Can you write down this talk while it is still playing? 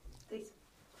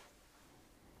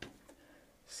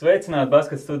Sveicināti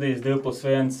Basketbola studijas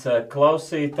 2+1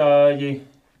 klausītāji.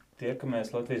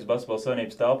 Tiekamies Latvijas Basketbola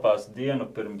Savienības telpās dienu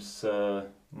pirms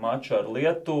mača ar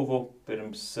Lietuvu,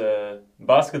 pirms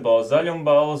basketbola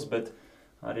zaļumballes, bet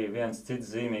arī viens cits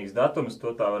zīmīgs datums,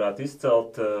 to tā varētu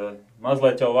izcelt.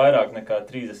 Mazliet jau vairāk nekā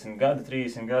 30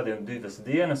 gadi un 2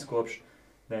 dienas kopš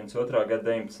 92. gada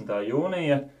 19.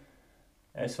 jūnija.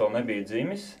 Es vēl nebiju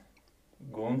dzimis.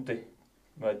 Gunti,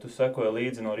 vai tu sekoji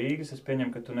līdzi no Rīgas? Es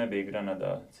pieņemu, ka tu nebija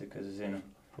Granadā, cik es zinu.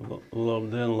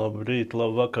 Labdien, labrīt,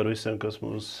 labvakar visiem, kas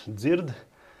mūs dzird.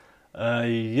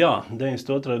 Jā,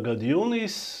 92. gada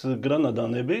jūnijas Granadā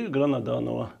nebija. Granadā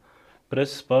no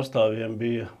preses pārstāvjiem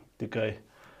bija tikai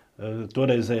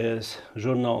toreizējais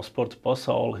žurnāls Sporta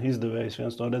pasaule izdevējs,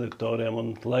 viens no redaktoriem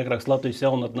un laikraksts Latvijas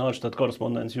jaunatne ārštata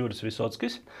korespondents Juris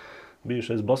Visockis,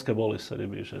 bijušais basketbolists, arī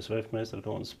bijušais VF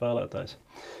meistarkomandas spēlētājs.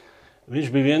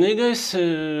 Viņš bija vienīgais,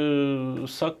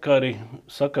 sakari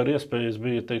iespējas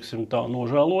bija, teiksim, tā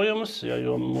nožēlojamas,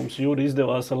 jo mums Juri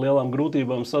izdevās ar lielām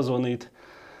grūtībām sazvanīt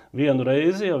vienu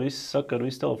reizi, ja viss sakari,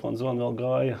 viss telefons zvan vēl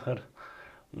gāja ar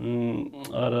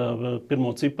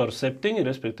pirmo ciparu 7,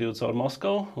 respektīvi caur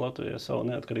Maskavu. Latvijai savu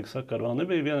neatkarīgu sakaru vēl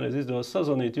nebija. Vienreiz izdevās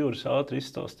sazvanīt, Juris ātri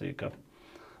izstāstīja, ka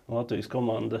Latvijas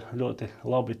komanda ļoti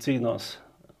labi cīnās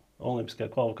olimpiskajā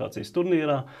kvalifikācijas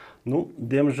turnīrā.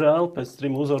 Diemžēl pēc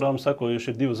 3 uzvarām sekojuši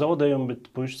ir 2 zaudējumi,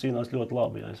 bet puiši cīnās ļoti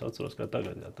labi. Es atceros, kā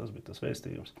tagad, tas bija tas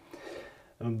vēstījums.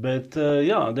 Bet,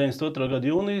 92. gada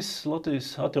jūnijas Latvijas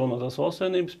atjaunotās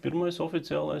valstsvienības pirmais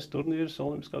oficiālais turnīrs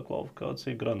olimpiskā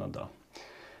kvalifikācija Granadā.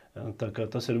 Tā kā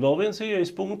tas ir vēl viens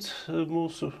ieejas punkts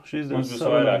mūsu šīs dienas sarunā. Mums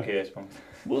būs vairāk ieejas punkts.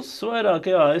 Būs vairāk,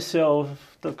 jā. Es jau,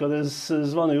 tad, kad es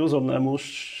zvanīju uzrunāju mūsu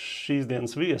šīs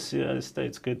dienas viesi, es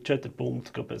teicu, ka ir 4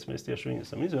 punkti, kāpēc mēs tieši viņu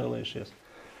esam izvēlējušies.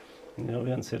 Jau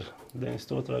viens ir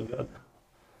 92. gada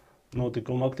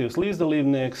notikuma aktīvs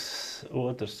līdzdalībnieks,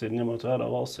 otrs ir ņemot vērā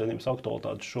valstsvienības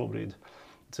aktualitātes šobrīd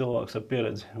cilvēks ar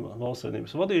pieredzi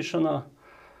valstsvienības vadīšanā.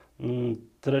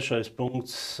 Trešais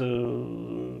punkts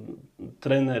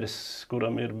treneris,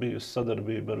 kuram ir bijusi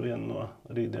sadarbība ar vienu no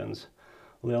rītdienas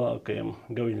lielākajiem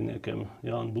gaviļniekiem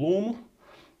Jānu Blūmu,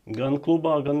 gan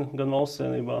klubā, gan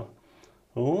valstsvienībā.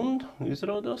 Un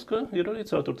izrādās, ka ir arī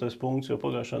 4. punkts, jo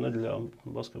pagājušā nedēļā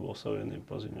Basketbola Savienība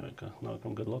paziņoja, ka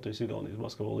nākamgad Latvijas-Igaunijas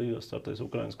basketbola līgā startēs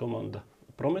Ukrainas komanda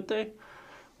Prometei.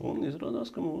 Un izrādās,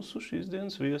 ka mūsu šīs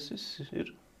dienas viesis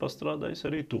ir pastrādājis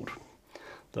arī tur.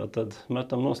 Tātad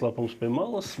metam noslēpums pie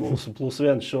malas. Mūsu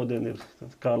 +1 šodien ir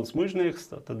Kārlis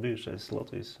Mužnieks, tātad bijušais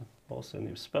Latvijas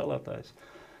valstsvienības spēlētājs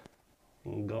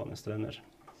un galvenais treneris.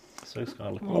 Sveiks,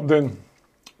 Kārli. Labdien!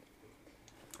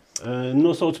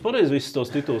 Nosauc pareizi visus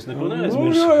tos tituls, neko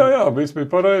neaizmirst. Jā, viss bija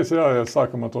pareizi. Jā,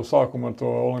 sākam ar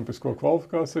to olimpisko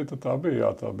kvalifikāciju, tad tā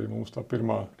bija mūsu tā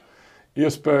pirmā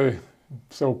iespēja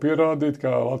sev pierādīt,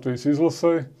 kā Latvijas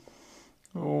izlasēja.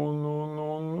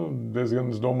 Un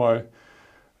diezgan, es domāju,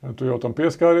 tu jau tam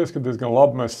pieskāries, ka diezgan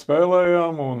labi mēs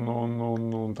spēlējām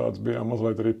un tāds bijām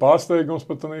mazliet arī pārsteigums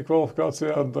pat tādā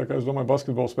kvalifikācijā, tā kā es domāju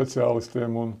basketbola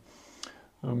speciālistiem,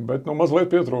 bet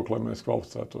mazliet pietrūka, lai mēs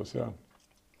kvalificētos, jā.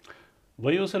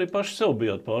 Vai jūs arī paši sev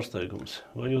bijāt pārsteigums?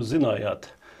 Vai jūs zinājāt,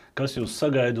 kas jūs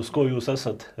sagaida, uz ko jūs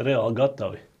esat reāli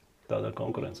gatavi tādā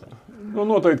konkurencē?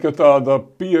 Noteikti, ka tāda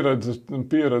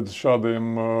pieredze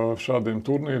šādiem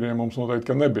turnīriem mums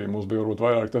noteikti, ka nebija. Mums bija varbūt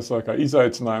vairāk tas kā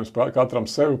izaicinājums katram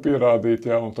sevi pierādīt,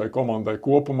 jā, un tai komandai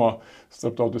kopumā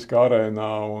starptautiskā arēnā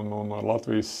un ar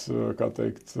Latvijas, kā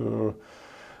teikt,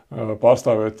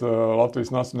 pārstāvēt Latvijas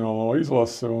nacionālo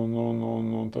izlasi,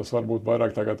 un tas varbūt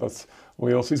vairāk tāds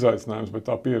liels izaicinājums, bet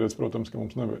tā pieredze, protams, ka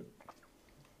mums nebija.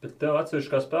 Bet tev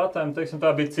atsevišķi kā spēlētājiem, teiksim,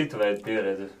 tā bija cita veida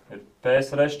pieredze. Ir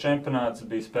PSRS čempionāts,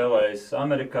 bija spēlējis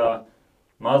Amerikā,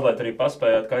 mazliet arī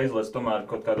paspējāt, kā izlases tomēr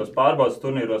kaut kādos pārbaudas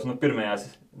turnīros, pirmajās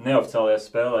neoficiālajās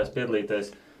spēlēs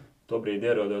piedalīties, tobrīd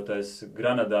ierodoties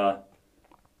Granadā.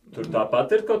 Tur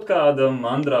tāpat ir kaut kāda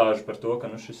mandrāža par to, ka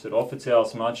šis ir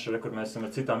oficiāls mačs, kur mēs esam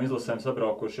ar citām izlasēm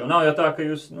sabraukuši. Jo nav jau tā, ka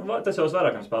jūs, tas jau uz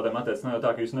vairākiem spēlētājiem attiecas, nav jau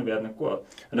tā, ka jūs nebijāt neko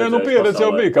redzējuši pieredze pasaulē.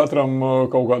 Jau bija, katram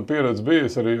kaut kāda pieredze bija,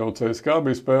 es arī jau CSK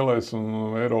bija spēlējis un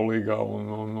Eirolīgā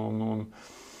un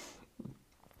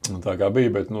tā kā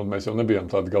bija, bet mēs jau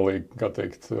nebijām tādi galīgi, kā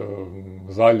teikt,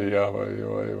 zaļi, jā,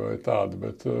 vai tādi,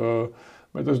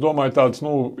 bet es domāju, tādas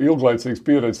ilglaicīgas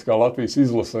pieredzes kā Latvijas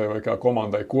izlasē vai kā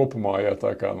komandai kopumā, jā,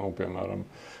 tā kā, piemēram,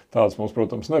 tādas mums,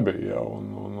 protams, nebija. Jā,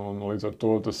 un līdz ar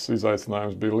to tas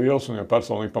izaicinājums bija liels. Un ja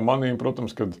personīgi pa manīm,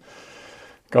 protams, kad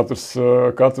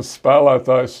katrs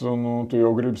spēlētājs, un tu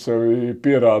jau gribi sevi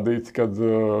pierādīt, kad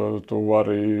tu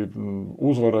vari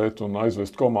uzvarēt un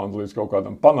aizvest komandu līdz kaut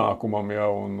kādam panākumam, jā,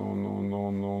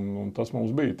 un tas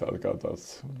mums bija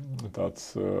tāds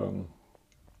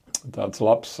tāds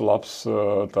labs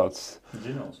tāds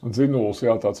dzinuls,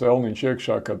 jā, tāds elniņš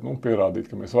iekšā, kad pierādīt,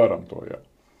 ka mēs varam to, jā.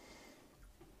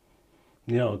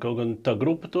 Jā, kaut gan tā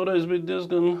grupa toreiz bija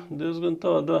diezgan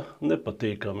tāda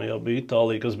nepatīkama. Jā, bija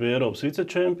Itālija, kas bija Eiropas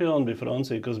vicečempioni, bija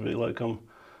Francija, kas bija laikam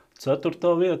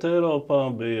 4. vieta Eiropā,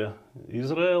 bija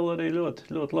Izraela arī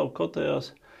ļoti labi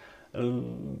kotējās.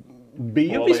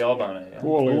 Bija Polija, Albānija.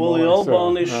 Polija,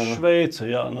 Albānija, Šveice,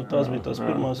 jā, tās bija tās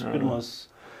pirmās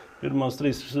 3.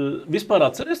 Vispār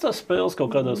atceries tās spēles kaut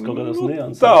kādās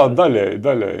niansēs? Tā,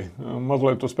 daļēji.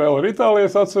 Mazliet to spēli ar Itāliju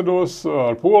es atceros,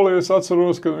 ar Poliju es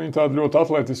atceros, ka viņi tāda ļoti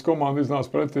atletiska komanda iznāca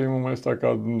pretī, un mēs tā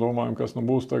kā domājam, kas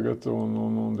būs tagad,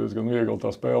 un diezgan viegli tā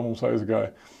spēle mums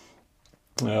aizgāja.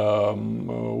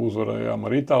 Uzvarējām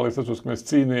ar Itāliju, es atceros, ka mēs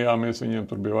cīnījāmies, viņiem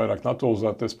tur bija vairāk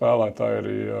naturalizēti spēlētāji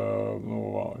arī,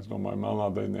 es domāju,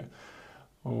 melnādainie,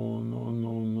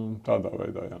 un tādā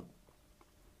veidā, jā.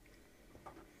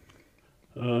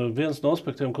 Viens no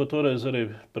aspektiem, ko toreiz arī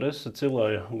prese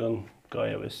cilāja, gan, kā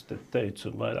jau es teicu,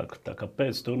 vairāk tā kā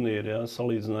pēc turnīra,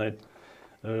 salīdzināja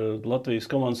Latvijas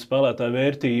komandas spēlētāju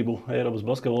vērtību Eiropas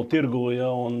basketbola tirgu,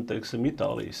 un, teiksim,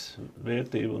 Itālijas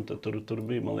vērtību. Un tad tur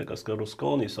bija, man liekas, ka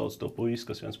Ruskolni sauc to puisi,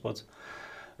 kas viens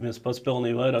pats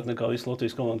pelnīja vairāk nekā visu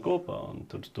Latvijas komandu kopā. Un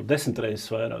tur 10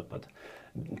 reizes vairāk pat.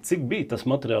 Cik bija tas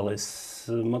materiālais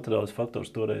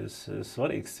faktors toreiz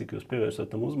svarīgs, cik jūs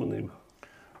pievērsat tam uzmanību?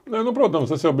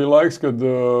 Protams, tas jau bija laiks, kad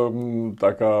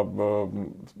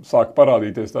sāka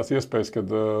parādīties tās iespējas, kad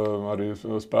arī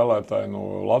spēlētāji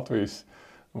no Latvijas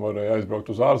varēja aizbraukt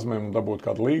uz ārzemēm un dabūt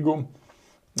kādu līgumu,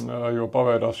 jo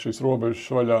pavērās šīs robežas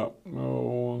vaļā.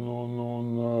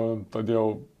 Un tad jau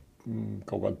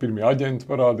kaut kādi pirmie aģenti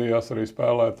parādījās arī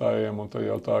spēlētājiem, un tad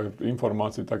jau tā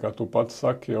informācija, tā kā tu pats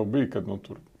saki, jau bija, kad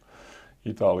tur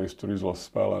Itālijas izlases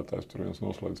spēlētājs, tur viens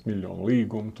noslēdz 1 miljonu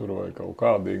līgumu, tur vai kaut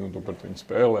kādīgi, un tu par viņu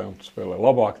spēlē, un tu spēlē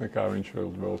labāk nekā viņš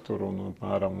vēl tur, un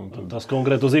apmēram. Tas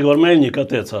konkrēti uz Igoru Meļņiku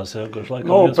attiecās, jā, kurš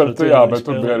laikam bet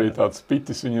tur bija arī tāds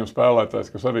Pitis viņiem spēlētājs,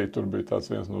 kas arī tur bija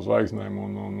tāds viens no zvaigznēm,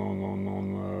 un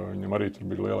viņam arī tur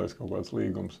bija lielais kaut kāds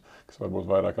līgums, kas varbūt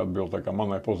vairāk atbild tā kā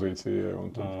manai pozīcijai.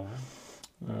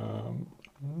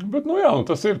 Bet,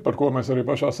 tas ir, par ko mēs arī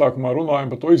pašā sākumā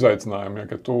runājam, par to izaicinājumu, ja,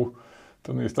 ka tu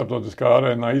tad starptautiskā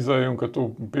arēnā izēja, un ka tu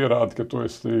pierādi, ka tu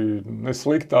esi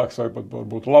nesliktāks vai pat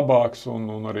varbūt labāks,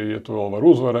 un arī, ja tu vēl var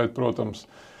uzvarēt, protams,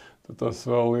 tad tas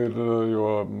vēl ir,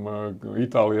 jo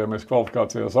Itālijā mēs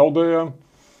kvalifikācijā zaudējām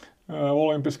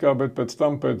olimpiskā, bet pēc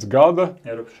tam, pēc gada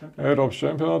Eiropas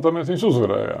čempionātā mēs viņus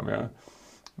uzvarējām, jā.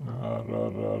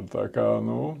 Tā kā,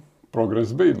 progress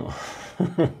bija,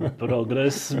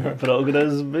 Progress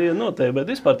bija noteikti, bet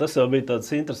vispār tas jau bija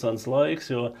tāds interesants laiks,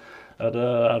 jo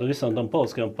ar visām tām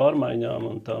politiskajām pārmaiņām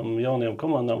un tām jaunajām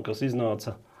komandām, kas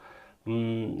iznāca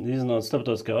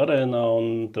starptautiskajā arēnā, un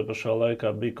te pašā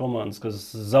laikā bija komandas, kas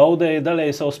zaudēja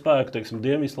daļēji savu spēku, teiksim,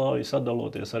 Dienvidslāvija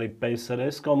sadaloties, arī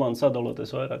PSRS komanda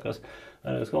sadaloties vairākās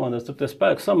komandās, tur tie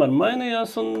spēku samēr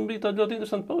mainījās, un bija tādi ļoti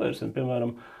interesanti pavērsieni,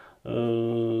 piemēram,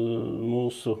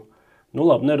 mūsu,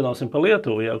 labi, nerunāsim par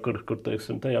Lietuvu, jā, kur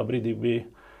teiksim, tajā brīdī bija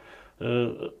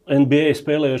NBA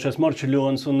spēlējušies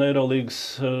Marčiļons un Eirolīgas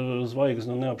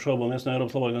zvaigznes, neapšaubām viens no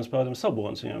Eiropas labākajiem spēlētājiem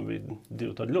Sabons. Viņam bija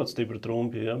 2 tādi ļoti stipri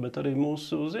trumpi, ja, bet arī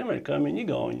mūsu ziemeļkaimiņi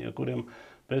Igauni, ja, kuriem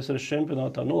PSRS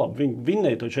čempionātā, labi, viņi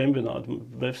vinnēja to čempionātu,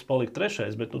 Befs palika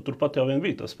 3., bet turpat jau vien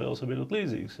bija tās spēles, bija ļoti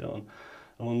līdzīgas. Ja,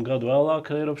 un gadu vēlāk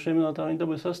Eiropas čempionātā viņi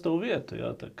dabūja 6. vietu. Ja,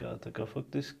 tā kā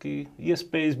faktiski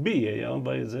iespējas bija, ja,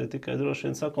 vajadzēja tikai droši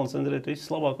vien sakoncentrēt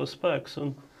visus labākos spēkus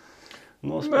un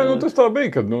tas tā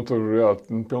bija, kad tur, jā,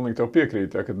 pilnīgi tev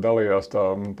piekrīt, ja, kad dalījās tā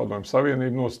Padomju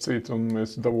Savienība nosacīta, un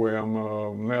mēs dabūjām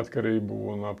neatkarību,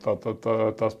 un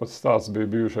tās pats stāsts bija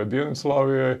bijušai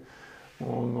Dienvidslāvijai,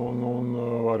 un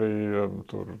arī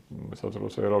tur, es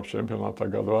atceros, Eiropas čempionātā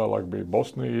gadu vēlāk bija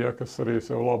Bosnija, kas arī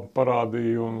sev labi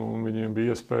parādīja, un viņiem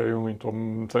bija iespēja, un viņi to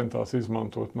centās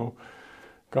izmantot,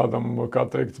 Kādam, kā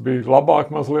teikt, bija labāk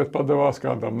mazliet padevās,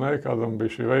 kādam ne, kādam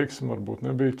bija šī veiksme, varbūt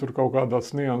nebija tur kaut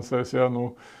kādās niansēs, ja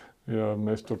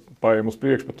mēs tur paējām uz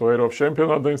priekšu par to Eiropas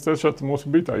čempionātu, 93. mums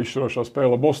bija tā izšķirošā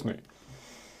spēle Bosnija.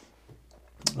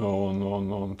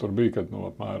 Un tur bija, kad,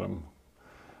 apmēram,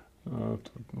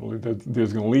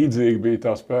 diezgan līdzīgi bija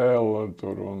tā spēle,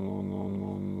 tur, un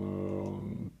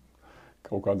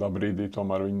kaut kādā brīdī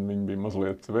tomēr viņi bija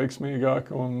mazliet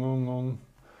veiksmīgāki, un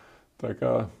tā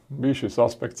kā bija šis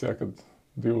aspekts, ja, kad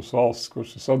 2 valstis,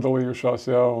 kuras ir sadalījušās,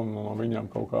 ja, un no viņām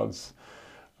kaut kādas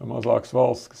mazākas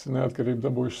valstis, kas ir neatkarība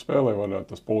dabūjušas spēlē, varētu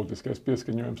tas politiskais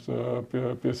pieskaņojums,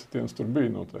 piesitiens tur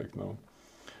bija noteikti.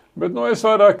 Bet es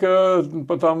vairāk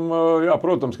par tām, jā,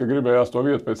 protams, ka gribējās to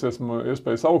vietu pēc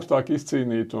iespējas augstāk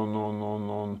izcīnīt,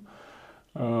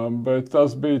 Bet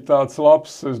tas bija tāds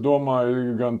labs, es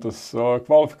domāju, gan tas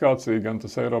kvalifikācija, gan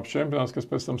tas Eiropas čempionāts, kas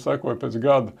pēc tam sekoja pēc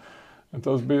gada.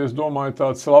 Tas bija, es domāju,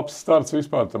 tāds labs starts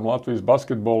vispār tam Latvijas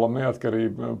basketbolam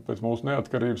pēc mūsu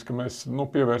neatkarības, ka mēs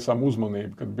pievērsām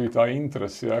uzmanību, kad bija tā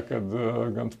interese, ja, kad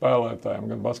gan spēlētājiem,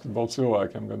 gan basketbola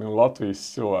cilvēkiem, gan Latvijas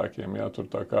cilvēkiem, ja,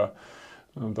 tur tā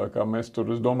kā mēs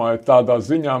tur, es domāju, tādā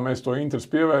ziņā mēs to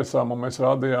interesi pievērsām un mēs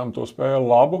rādījām to spēli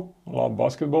labu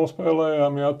basketbolu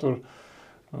spēlējām, ja, tur.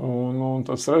 Un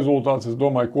tas rezultāts, es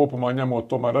domāju, kopumā ņemot,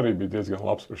 tomēr arī bija diezgan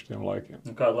labs par šiem laikiem.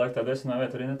 Kādu laiku tā 10.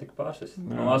 vieta arī netika pārsist?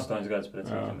 8 gadus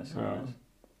precīzi.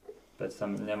 Pēc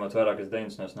tam ņemot vairāk, kas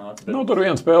 90. nāca. Bet... tur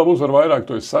viena spēle uzvar vairāk,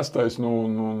 tu esi 6.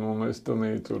 Es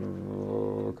tanī tur,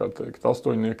 kā teikt,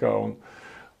 8.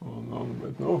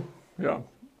 Bet, jā.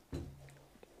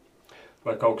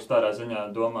 Vai kaut kas tādā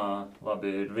ziņā domā, labi,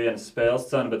 ir vienas spēles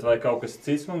cena, bet vai kaut kas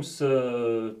cits mums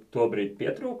tobrīd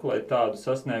pietrūka, lai tādu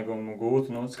sasniegumu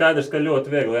gūtu? Skaidrs, ka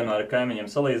ļoti viegli vienmēr ar kaimiņiem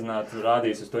salīdzināt,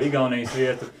 rādīs uz to Igaunijas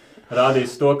vietu,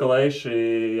 rādīs to, ka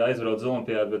Leiši aizbrauc uz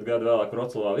Olimpiādu, bet gadu vēlāk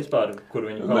Vroclavā vispār, kur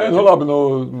viņi paliek. Nē, labi,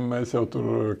 mēs jau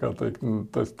tur, kā teikt,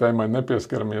 tēmai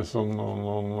nepieskaramies,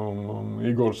 un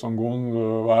Igors un Gunga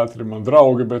Vētri man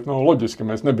draugi, bet, loģiski,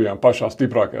 mēs nebijām pašā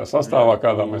stiprākajā sastāvā,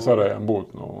 kādā mēs varējām būt.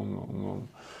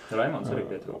 Raimonds arī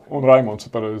pietrūka. Un Raimonds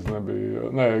pareizi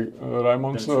nebija. Nē,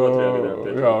 Raimonds,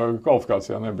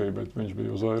 kvalifikācijā nebija, bet viņš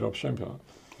bija uz Eiropas čempionātu.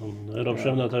 Eiropas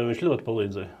čempionātā viņš ļoti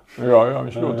palīdzēja. Jā,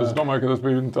 viņš ļoti. Es domāju, ka tas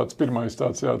bija tāds pirmais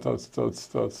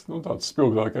tāds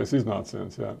spilgtākais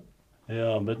iznāciens.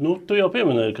 Jā, bet tu jau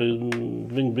pieminēji, ka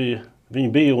viņi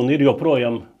bija un ir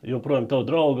joprojām tavu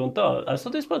draugu un tā.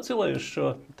 Esat vispār cilējuši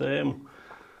šo tēmu?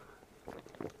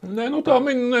 Nē,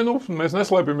 mēs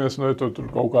neslēpjamies, tur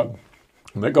kaut kā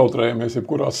nekautrējamies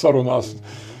jebkurās sarunās,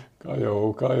 kā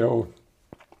jau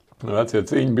vecie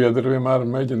cīņbiedri vienmēr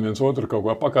mēģina viens otru kaut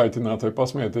kā pakaitināt vai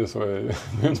pasmieties vai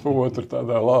viens pa otru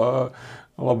tādā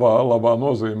labā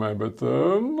nozīmē, bet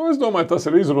es domāju, tas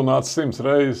ir izrunāts 100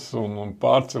 reizes un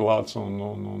pārcilāts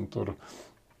un tur,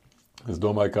 es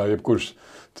domāju, kā jebkurš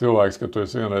cilvēks, ka tu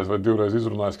esi vienreiz vai divreiz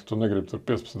izrunājis, ka tu negribi tur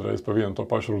 15 reizes pa vienu to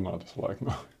pašu runāt visu laiku.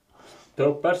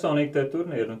 Tev personīgi tie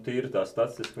turnīri, tīri tā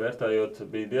statistiski vērtējot,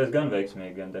 bija diezgan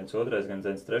veiksmīgi, gan 92. gan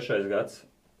 93. gads.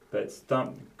 Pēc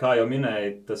tam, kā jau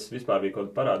minēju, tas vispār bija kaut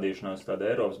kāda parādīšanās, tāda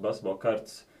Eiropas basketbola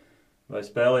kartes, vai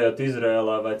spēlējot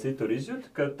Izrēlā vai citur izjūt,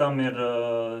 ka tam ir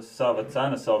sava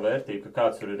cena, sava vērtība, ka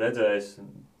kāds tur ir redzējis,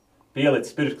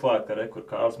 pielicis pirkstu klāt, ka kur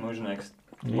Kārlis Mužnieks.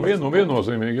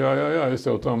 Viennozīmīgi, jā, es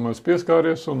jau tam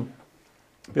pieskāries un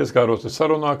pieskāros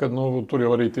sarunā, kad tur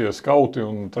jau arī tie skauti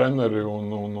un treneri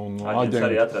un aģenti.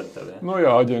 Arī atrada tevi, jā?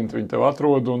 Jā, aģenti viņi tev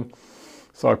atrod un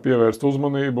sāk pievērst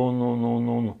uzmanību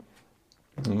un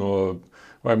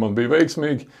vai man bija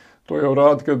veiksmīgi. To jau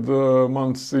rāda, kad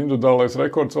mans individuālais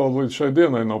rekords vēl līdz šai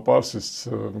dienai nav pārsists.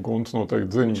 Gunts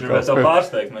noteikti zina. Viņš gribēja tev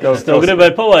pārsteigt. Es tev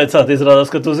gribēju pavaicāt, izrādās,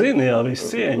 ka tu zini, jā,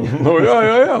 visu cieņu.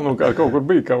 Jā, kā kaut kur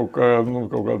bija, kaut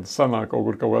kāda sanā, kaut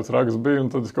kāds raksts bija, un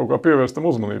tad es kaut kā pievērstam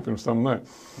uzmanību, pirms tam nē.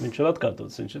 Viņš ir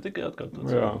atkārtots, viņš ir tikai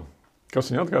atkārtots. Jā.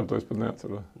 Kas viņa atkārtojas, pat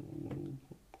neatcerā?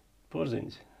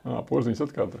 Porziņš. Porziņš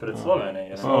atkārtoja. Pret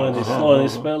Sloveniju.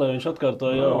 Slovenijas spēlē viņš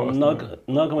atkārtoja, un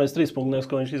nākamais 3 punkts,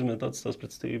 ko viņš izmet, atstās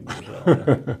pret Stību.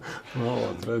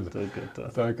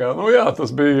 Tā kā,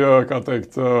 tas bija, kā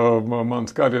teikt,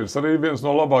 mans karjeras arī viens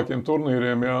no labākiem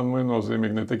turnīriem, jā,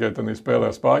 viennozīmīgi ne tikai tādā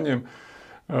spēlē Spāņiem,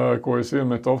 ko es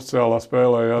iemetu oficiālā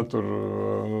spēlē, jā, tur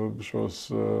šos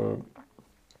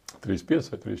 3-5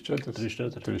 vai 3-4?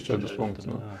 3-4 punktus.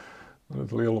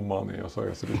 Lielu māniju jau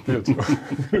sākās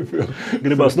 35.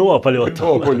 Gribās nopaļot.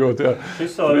 Nopaļot, jā.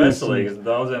 Šis vēl ir veselīgs.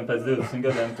 Daudziem pēc 20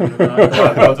 gadiem tur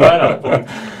kaut vairāk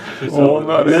punktu.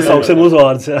 Nesauksim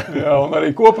uzvārds, jā. Jā, un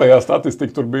arī kopējā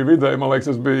statistika tur bija vidēji. Man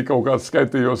liekas, es biju kaut kāds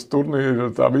skaitījos turnīri,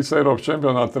 tā visa Eiropas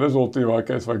čempionāta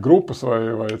rezultīvākais vai grupas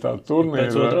vai tā turnīri.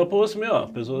 Pēc otrā posma, jā.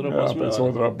 Pēc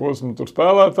otrā posma tur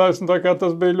spēlētājs. Un tā kā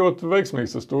tas bija ļoti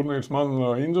veiksmīgs tas turnīrs man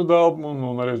individuāli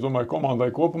un arī, es domāju,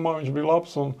 komandai kopumā viņš bija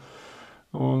labs.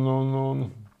 Un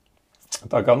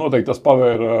tā kā noteikti tas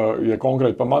pavēra, ja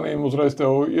konkrēti pa manīm uzreiz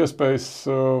tev iespējas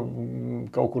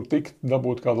kaut kur tikt,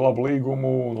 dabūt kādu labu līgumu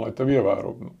un lai tev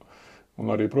ievēro. Un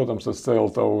arī, protams, tas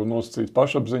cēla tev nosacīt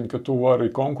pašapziņu, ka tu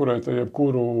vari konkurēt ar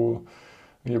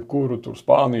jebkuru tur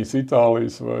Spānijas,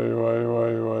 Itālijas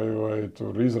vai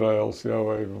tur Izraēlas, jā,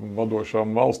 vai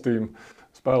vadošām valstīm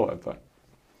spēlētāji.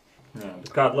 Jā, bet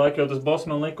kādu laiku jau tas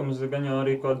Bosman likums gan jau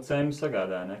arī kādu cēmu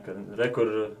sagādāja, ne? Ka rekur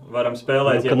varam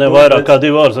spēlēt, ka ne vairāk kā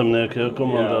 2 ārzemnieki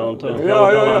komandā.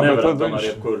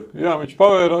 Jā, viņš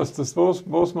pavērās tas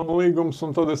Bosman līgums,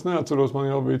 un tad es neatceros, man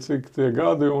jau bija cik tie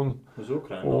gadi. Uz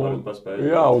Ukrainu varam paspēt.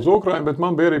 Jā, uz Ukrainu, bet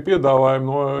man bija arī piedāvājumi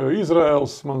no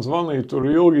Izraēlas. Man zvanīja tur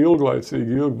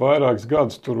ilglaicīgi, vairākus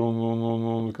gadus tur,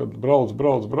 un kad brauc,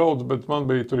 bet man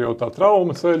bija tur jau tā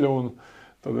trauma ceļa, un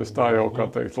tad es tā jau,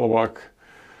 kā teikt, labāk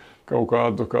kaut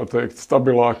kādu, kā teikt,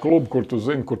 stabilāku klubu, kur tu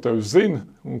zini, kur tevi zina,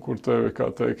 un kur tevi,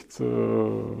 kā teikt,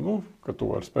 ka tu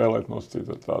vari spēlēt nosacīt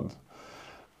ar tādu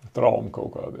traumu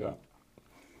kaut kādu, jā.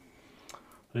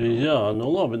 Jā,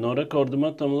 labi, no rekorda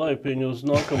metam laipiņu uz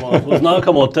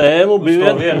nākamo tēmu. Uz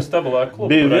to vienu stabilāku klubu,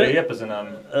 kur arī iepazinām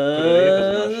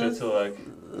šie cilvēki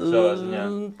savā ziņā.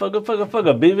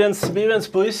 Paga. Bija viens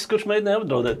puisis, kurš mēģināja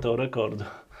apdraudēt to rekordu.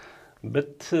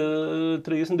 Bet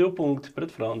 32 punkti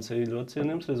pret Franciju, ļoti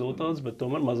cienījams rezultāts, bet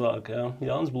tomēr mazāk. Jā.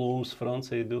 Jānis Blūms,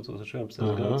 Francija 2011.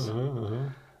 gads.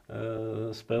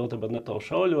 Spēle tepat netālu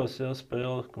Šauļos,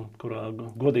 spēle, kurā,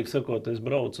 godīgi sakot, es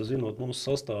braucu, zinot mūsu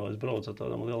sastāvu, es braucu ar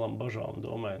tādām lielām bažām,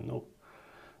 domāju,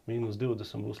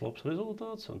 -20 būs labs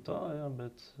rezultāts, un tā,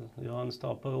 bet Jānis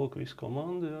tā pelka visu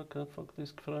komandu, ka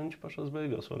faktiski Franči pašās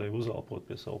beigās varēja uzalpot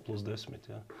pie savu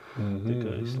 +10.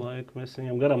 Tikai visu laiku mēs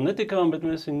viņam garām netikām, bet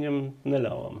mēs viņam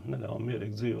neļāvām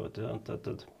mierīgi dzīvot.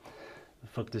 Tad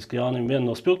faktiski Jānim viena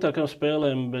no spilgtākajām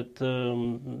spēlēm, bet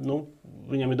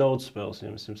viņam ir daudz spēles,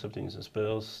 viņam ir 170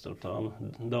 spēles, starp tām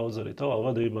daudz arī tavā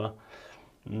vadībā.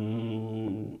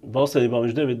 Valstībā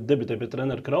viņš debitēja pie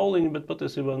trenera Krauliņa, bet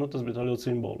patiesībā tas bija tā ļoti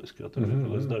simboliski, jo tur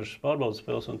bija dažas pārbaudas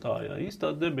spēles un tā,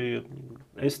 īstā debija,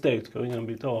 es teiktu, ka viņam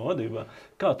bija tavā vadībā.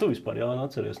 Kā tu vispār, Jāni,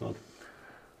 atceries no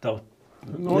tavu?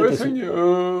 Es viņu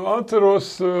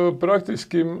atceros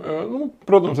praktiski,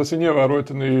 protams, es viņu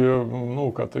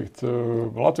ievēroju kā teikt,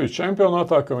 Latvijas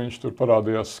čempionātā, ka viņš tur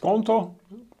parādījās Skonto.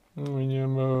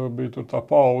 Viņiem bija tur tā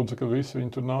paudze, kad visi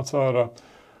viņi tur nāca ārā.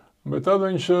 Bet tad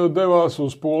viņš devās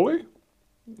uz Poliju.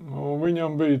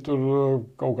 Viņam bija tur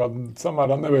kaut kāda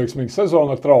samērā neveiksmīga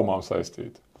sezona ar traumām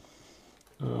saistīta.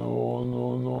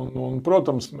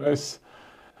 Protams, mēs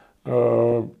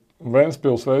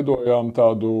Ventspils veidojām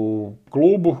tādu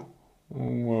klubu,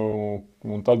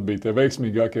 un tad bija tie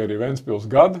veiksmīgākie arī Ventspils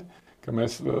gadi, ka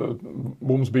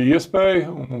mums bija iespēja,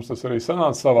 un mums tas arī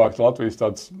sanāca savākt Latvijas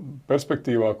tāds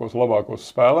perspektīvākos, labākos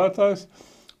spēlētājus.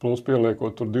 Plus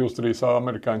pieliekot tur 2-3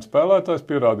 amerikāņu spēlētājus,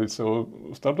 pierādīt sev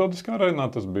starptautiskā arēnā.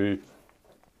 Tas bija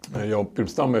jau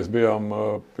pirms tam mēs bijām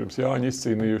pirms Jāņa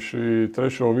izcīnījuši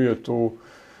 3. vietu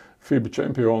FIBA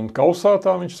čempionu kausā,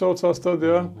 tā viņš saucās tad,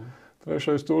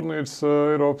 3. turnīrs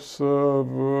Eiropas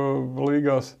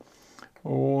līgās.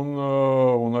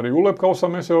 Un arī ULEP kausā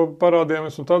mēs jau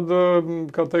parādījāmies, un tad,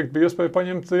 kā teikt, bija iespēja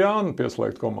paņemt Jāni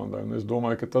pieslēgt komandai. Un es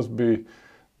domāju, ka tas bija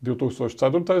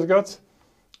 2004. gads.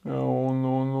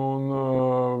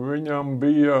 Viņam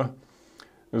bija,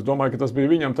 es domāju, ka tas bija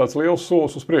viņam tāds liels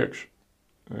solis uz priekšu,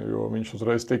 jo viņš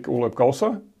uzreiz tika ULEP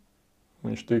kausā,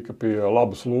 viņš tika pie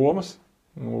labas lomas,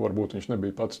 varbūt viņš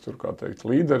nebija pats tur, kā teikt,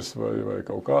 līderis vai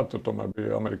kaut kā, tur tomēr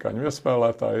bija amerikāņu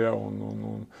iespēlētāji,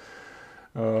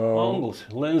 Anglis,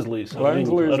 Lenslīs, ar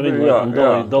viņu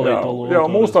dalīto lomu. Jā,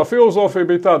 mūsu tā filozofija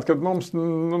bija tāda, ka mēs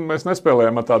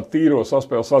nespēlējām ar tādu tīro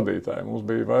saspēles vadītāju, mums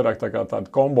bija vairāk tā kā tāda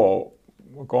kombo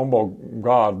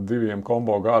gārdi, 2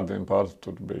 kombo gārdiem pār.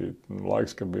 Tur bija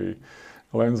laiks, kad bija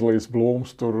Lenslīs,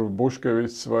 Blūms, tur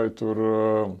Buškevits vai tur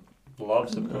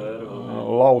Laus,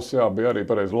 bija arī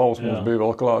pareizi. Laus mums bija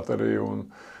vēl klāt arī, un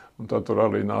tad tur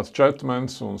arī nāca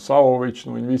Četmens un Sauvičs.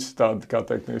 Viņi visi tādi, kā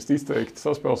teikt, nevis izteikti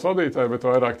saspēles vadītāji, bet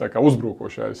vairāk tā kā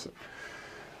uzbrukošais.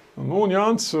 Un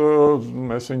Jānis,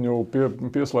 mēs viņu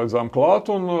pieslēdzām klāt,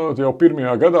 un jau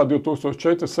pirmajā gadā,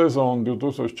 2004 sezonu,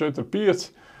 2004-5,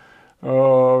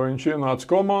 viņš ienāca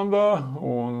komandā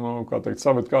un, kā teikt,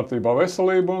 saved kārtībā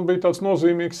veselību un bija tāds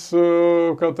nozīmīgs,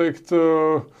 kā teikt,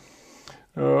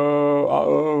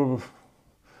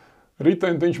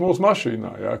 ritentiņš mūsu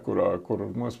mašīnā, kur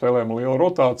mēs spēlējām lielu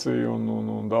rotāciju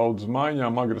un daudz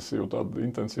maiņām, agresīvu, tādu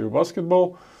intensīvu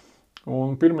basketbolu.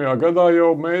 Un pirmajā gadā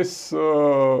jau mēs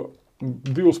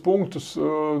 2 punktus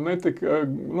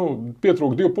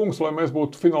pietrūka 2 punktus, lai mēs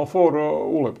būtu Final Four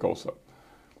ULEP kausā.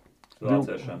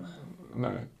 Vāciešana.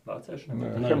 Nē,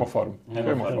 Vāciešana. Hemofarm.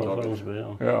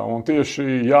 Jā, un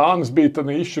tieši Jānis bija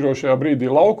tādā izšķirošajā brīdī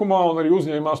laukumā un arī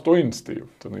uzņēmās to iniciatīvu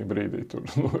tādā brīdī.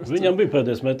 Viņam bija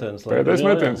pēdējais metiens. Pēdējais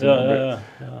metiens. Jā.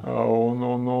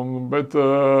 Bet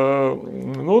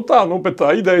tā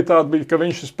ideja tāda bija, ka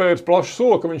viņš spērs plašu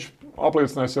soli, ka viņš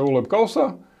apliecināja sev ULEP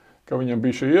kausā. ka viņam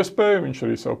bija šī iespēja, viņš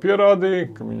arī sev pierādīja,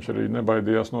 ka viņš arī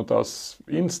nebaidījās no tās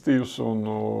institīvas un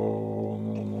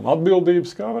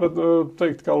atbildības, kā varat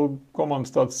teikt, kā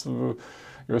komandas tāds.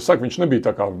 Jo es saku, viņš nebija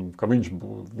tā kā, ka viņš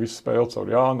visu spēli caur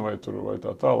Jānu vai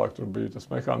tā tālāk. Tur bija tas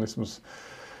mehānisms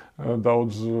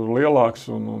daudz lielāks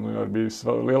un bija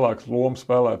lielāks loma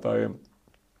spēlētājiem.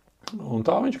 Un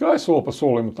tā viņš gāja soli pa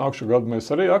solim. Nākšu gadu mēs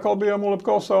arī atkal bijām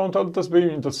Olimpiskā, un tad tas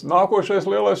bija tas nākošais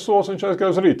lielais solis, viņš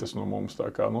aizgāja uz Rītas no mums. Tā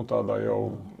kā, tādā jau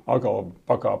atkal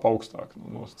pakāpa augstāk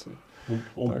nosacīja.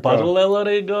 Un paralēli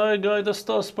arī gāja tas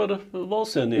stāsts par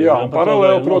Valsieniem. Jā,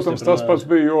 paralēli, protams, tas pats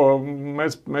bija, jo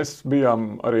mēs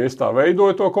bijām, arī es tā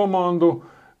veidoju to komandu,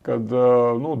 kad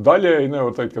daļēji,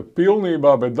 nevar teikt, ka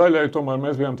pilnībā, bet daļēji tomēr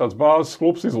mēs bijām tāds bāzes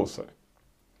klubs izlasē.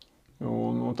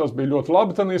 Un tas bija ļoti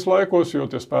labi tanīs laikos, jo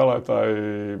tie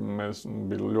spēlētāji,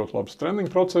 bija ļoti labs treniņu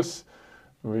process,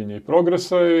 viņi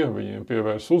progresēja, viņiem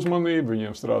pievērs uzmanību,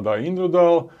 viņiem strādāja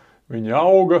individuāli, viņi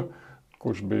auga,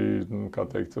 kurš bija, kā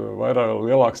teikt, vairāk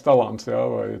lielāks talants, jā,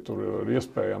 vai tur ar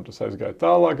iespējām tas aizgāja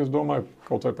tālāk, es domāju,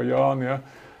 kaut vai pa Jāni, jā,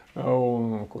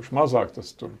 un kurš mazāk tas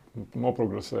tur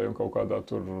noprogresēja un kaut kādā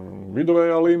tur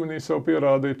viduvējā līmenī sev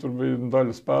pierādīja, tur bija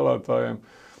daļa spēlētājiem.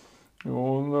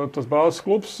 Un tas bāzes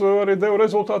klubs arī deva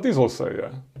rezultātu izlasē, jā.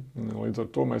 Līdz ar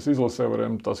to mēs izlasē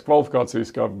varējām tās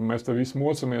kvalifikācijas, kā mēs te visi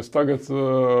mocamies tagad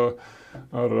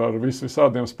ar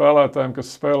visādiem spēlētājiem,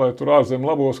 kas spēlē tur ārzem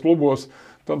labos klubos.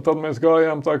 Tad mēs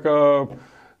gājām tā kā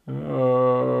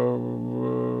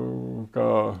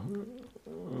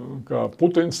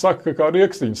Putins saka, kā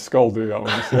riekstiņas skaldījām.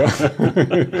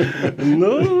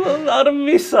 Ar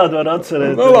visādi var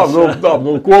atcerēties.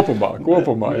 Labi,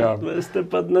 kopumā, jā. Mēs te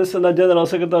pat nesenā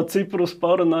ģenerālsekretāra Ciprus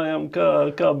pārunājām,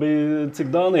 kā bija, cik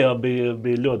Dānijā bija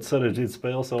ļoti sarežģīta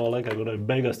spēle savā laikā, kurai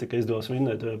beigās tikai izdevās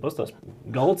vinnēt. Pastāst,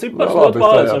 gala cipars ļoti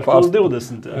pārējās, plus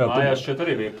 20. Jā. Mājās šeit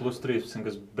arī bija plus 13,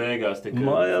 kas beigās tika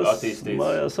attīstīts.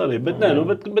 Mājās arī, bet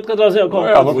katrā ziņā kaut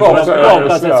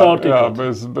kāds caurtīkot. Jā,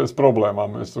 bez problēmām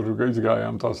mēs tur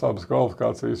izgājām tās abas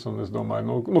kvalifikācijas, un es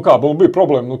domāju, kā bija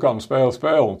problēma, kā spēle,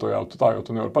 un tā jau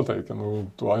tu nevari pateikt, ka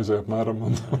tu aizēji apmēram.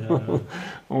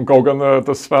 Un kaut gan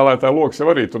tas spēlētāja loks jau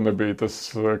arī tur nebija tas,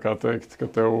 kā teikt, ka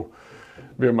tev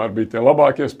vienmēr bija tie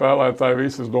labākie spēlētāji,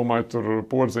 visi, es domāju, tur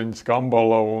Porziņš,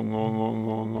 Kambala un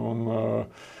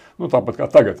tāpat kā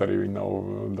tagad arī viņi nav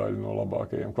daļa no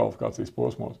labākajiem kvalifikācijas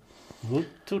posmos.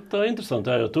 Tur tā interesanti,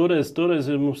 jo toreiz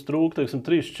mums trūka,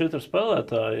 3-4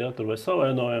 spēlētāji, tur vai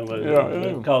savainojumi,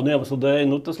 vai kādu iemeslu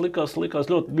dēļ, tas likās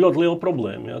ļoti, ļoti liela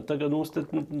problēma. Tagad mums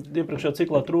iepriekšējā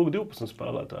ciklā trūka 12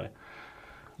 spēlētāji.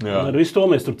 Ar visu to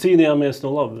mēs tur cīnījāmies,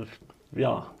 labi,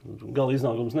 gala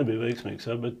iznākums nebija veiksmīgs,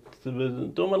 bet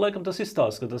tomēr laikam tas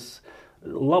izstāsta, ka tas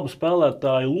labu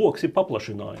spēlētāju loks ir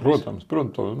paplašinājums. Protams.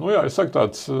 Es saku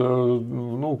tāds,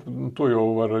 to jau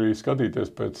var arī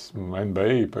skatīties pēc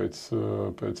NBA,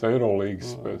 pēc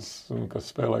Eirolīgas,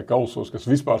 kas spēlē kausos, kas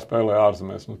vispār spēlē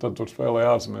ārzemēs. Tad tur spēlē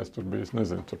ārzemēs, tur bija,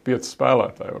 tur 5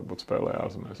 spēlētāji varbūt spēlē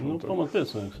ārzemēs. Pamat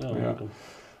 5, jā.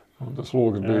 Un tas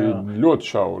loks bija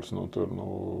ļoti šaurs,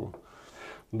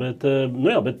 Bet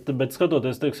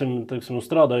skatoties, teiksim,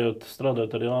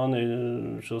 strādājot ar Jāni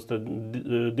šos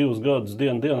 2 gadus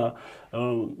dienā,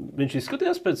 viņš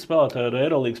izskatījās pēc spēlētāja ar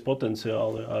Eirolīgas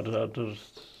potenciāli, ar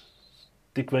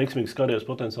tik veiksmīgas karjeras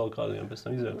potenciāli, kādiem pēc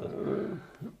tam izvērtās?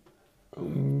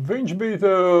 Viņš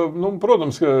bija,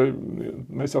 protams, ka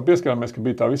mēs jau pieskārāmies, ka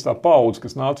bija tā visa tā paudze,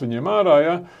 kas nāca viņiem ārā,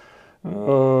 jā.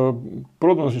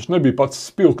 Protams, viņš nebija pats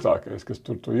spilgtākais, kas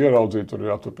tur ieraudzīja, tur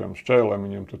piemēram šķēlēm,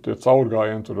 viņiem tur tie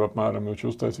caurgājieni, tur apmēram viņš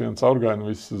uztaisīja vienu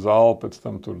caurgājienu, visu zāli, pēc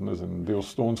tam tur, 2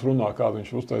 stundas runā, kā viņš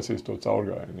uztaisīs to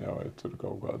caurgājienu, vai tur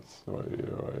kaut kāds,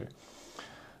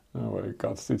 vai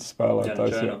kāds cits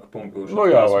spēlētājs.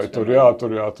 Vai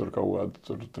tur kaut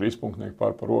kādu 3-punktnieku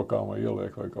par rokām vai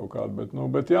ieliek vai kaut kādu,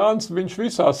 bet Jānis, viņš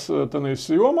visās tanīs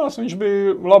jomās, viņš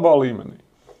bija labā līmenī.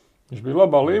 Viņš bija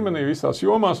labā līmenī visās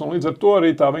jomās, un līdz ar to arī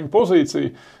tā viņa pozīcija,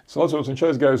 es atceros, viņš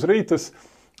aizgāja uz Rītas,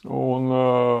 un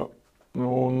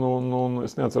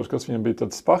es neatceros, kas viņam bija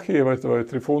tad Spahija vai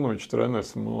Trifunovičs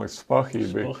treneris, man liekas, Spahija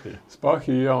bija.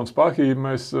 Spahija, un Spahija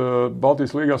mēs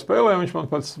Baltijas līgā spēlējām, viņš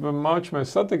man pēc mača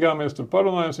mēs satikāmies, tur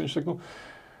parunājāmies, viņš saka,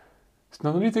 es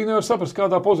rītīgi nevaru saprast,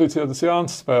 kādā pozīcijā tas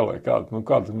Jānis spēlē,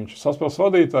 kāda viņš ir saspēles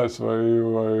vadītājs vai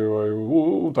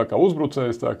tā kā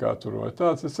uzbrucējs, tā kā tur vai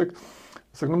tāds, es saku,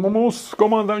 mūsu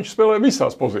komandā viņš spēlēja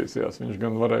visās pozīcijās. Viņš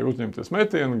gan varēja uzņemties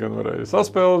metienu, gan varēja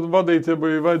saspēli vadīt, ja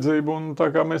bija vajadzība, un tā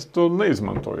kā mēs to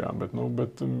neizmantojām.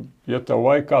 Bet ja tev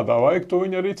kādā vajag, tu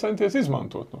viņu arī centies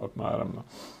izmantot, apmēram.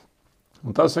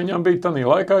 Un tas viņam bija tanī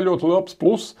laikā ļoti labs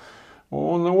plus.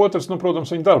 Un otrs,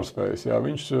 protams, viņa darbspējas. Jā,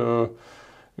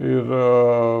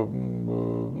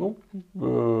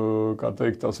 kā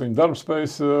teikt, tās viņa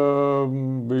darbspējas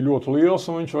bija ļoti liels,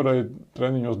 un viņš varēja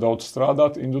treniņos daudz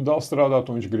strādāt, individuāli strādāt,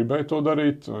 un viņš gribēja to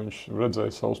darīt. Viņš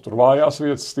redzēja savus tur vājās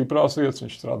vietas, stiprās vietas,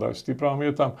 viņš strādāja uz stiprām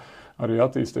vietām, arī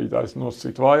attīstītājs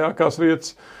nosacīt vājākās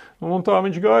vietas. Un tā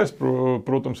viņš gājas.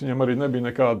 Protams, viņam arī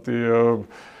nebija nekādi,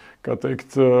 kā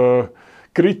teikt,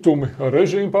 kritumi ar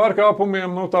režīmu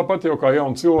pārkāpumiem. Tāpat jau kā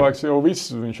jauns cilvēks, jau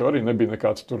viss, viņš arī nebija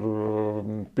nekāds tur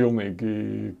pilnīgi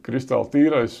kristāli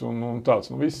tīrais un tāds.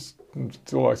 Viss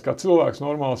cilvēks kā cilvēks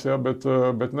normāls, jā, bet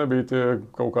nebija tie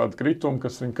kaut kādi kritumi,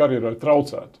 kas viņa karjerai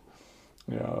traucētu.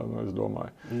 Jā, es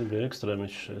domāju. Nebija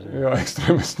ekstrēmists šai ziņā. Jā,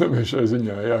 ekstrēmists nebija šai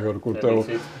ziņā, jā,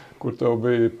 kur tev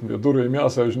bija pie durvīm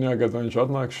jāsēž un jāgaida, vai viņš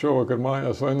atnāks šovakar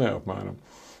mājās vai neapmēram.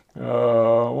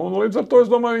 Un līdz ar to, es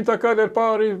domāju, viņa tā karjera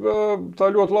pāri tā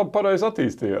ļoti labi pareizi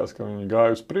attīstījās, ka viņa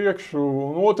gāja uz priekšu.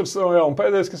 Un otrs, jā, un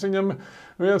pēdējais,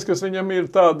 kas viņam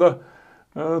ir tāda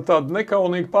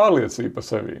nekaunīga pārliecība par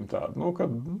sevīm.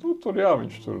 Tur jā,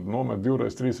 viņš tur nomet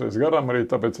 2-3 garām, arī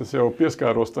tāpēc es jau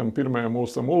pieskāros tam pirmajam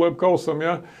mūsu Uleb kausam,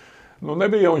 jā.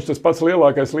 Nebija jau viņš tas pats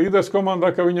lielākais līderis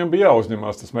komandā, ka viņam bija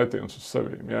jāuzņemās tas metiens uz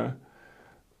sevīm, jā.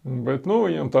 Bet,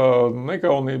 viņam tā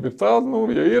nekaunība ir tāda,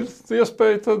 ja ir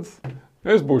iespēja, tad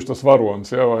es būšu tas varonis,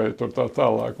 jā, vai tur tā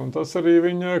tālāk. Un tas arī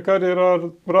viņa karjerā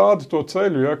rāda to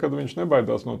ceļu, jā, kad viņš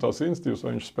nebaidās no tās institīvas,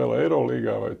 vai viņš spēlē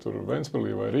Eirolīgā, vai tur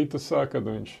Ventspilī, vai Rītasā, kad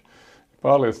viņš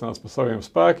pārliecināts par saviem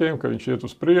spēkiem, ka viņš iet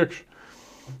uz priekšu.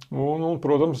 Un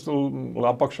protams,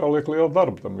 apakšā liek lielu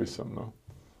darbu tam visam.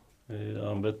 Jā,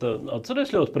 bet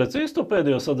atceries ļoti precīzi to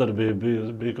pēdējo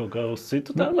sadarbību, bija kaut kā uz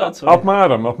citu tēmēts?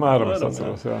 Apmēram es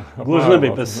atceros, jā. Gluži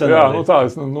nebija pēc scenārija.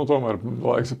 Jā, tomēr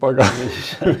laiks ir pagājis.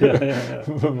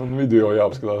 Video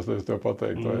jāapskatās, es tev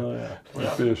pateiktu,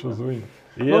 vai tieši uz viņu.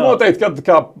 Noteikti,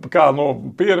 kā no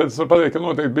pieredzes var pateikt, ka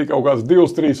noteikti bija kaut kādas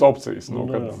 2-3 opcijas.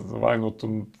 Vai tu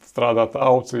strādā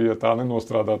tā opcija, ja tā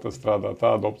nenostrādā, tad strādā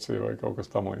tāda opcija, vai kaut kas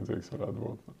tam līdzīgs varētu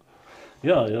būt.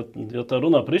 Jā, ja tā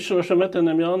runā par izšķirošiem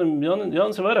metieniem,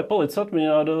 Jānis ir vairāk palicis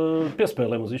atmiņā ar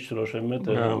piespēlēm uz izšķirošiem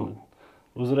metieniem.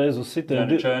 Uzreiz uz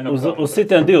sitienu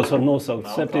 2 var nosaukt.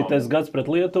 7. gads pret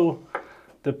Lietuvu,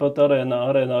 tepat arēnā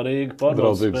Rīga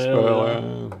pārbaudas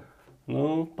spēle.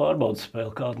 Pārbaudas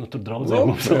spēle, kāda tur draudzīgi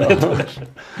mums ir lietuvieši.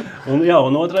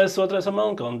 Un otrais ar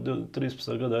Melnkalnu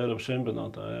 13. gada Eiropas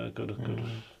čempionātā, kur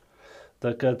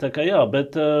Tā kā jā,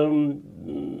 bet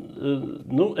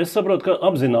es saprotu, ka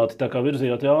apzināti tā kā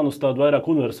virzījāt Jānu uz tādu vairāk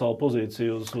universālu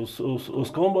pozīciju uz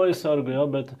komboja sargu, jā,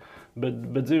 bet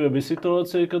dzīvē bija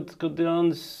situācija, kad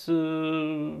Jānis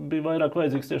bija vairāk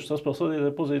vajadzīgs tieši saspēles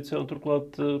vadītāja pozīcijā un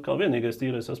turklāt kā vienīgais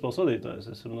tīrais saspēles vadītājs.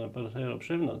 Es runāju par Eiropas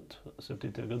čempionātu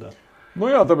 7. gadā.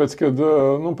 Jā, tāpēc, kad,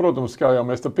 protams, kā jau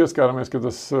mēs te pieskāramies, ka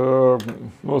tas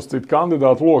nosacīt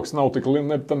kandidātu loks nav tik,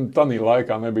 tanī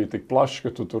laikā nebija tik plašs,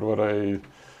 ka tu tur varēji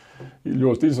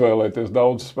ļoti izvēlēties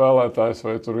daudz spēlētājs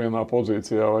vai tur vienā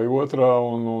pozīcijā vai otrā,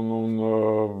 un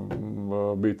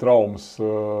bija traumas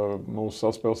mūsu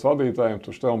saspēles vadītājiem.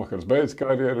 Tur Štelmachers beidz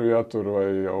karjeru, jā, tur vai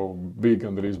jau bija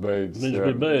gandrīz beidzis. Viņš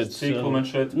bija beidzis.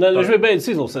 Viņš bija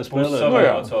beidzis izlasē spēlē.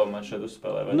 Man šeit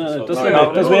uzspēlē. Tas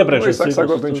bija iepriekšējais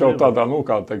cikls. Viņš jau tādā,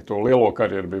 kā teikt, to lielo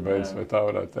karjeru bija beidzis, vai tā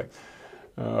varētu teikt.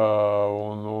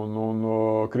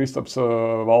 Kristaps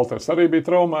Valters arī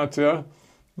bija traumēts, jā.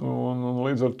 Un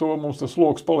līdz ar to mums tas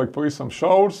loks palika pavisam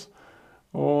šaurs.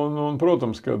 Un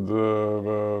protams, kad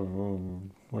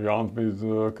Jānis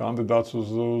bija kandidāts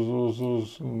uz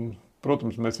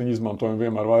protams, mēs viņu izmantojam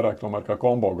vienmēr vairāk tomēr kā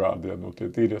kombo gārdi, ja tie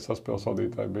tīrie saspēles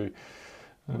vadītāji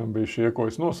bija šie,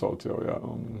 ko es nosaucu jau, jā.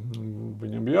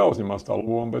 Viņam bija jāuzņemās tā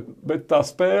loma, bet tā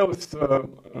spēles,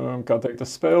 kā teikt,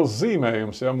 tas spēles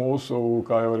zīmējums, ja, mūsu,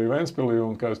 kā jau arī Ventspilī,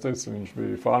 un kā es teicu, viņš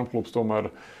bija farmklubs, tomēr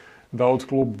daudz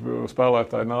klubu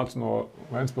spēlētāji nāca no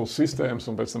Ventspils sistēmas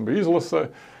un pēc tam bija izlasē.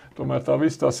 Tomēr tā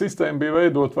visa tā sistēma bija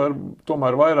veidot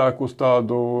tomēr vairāk uz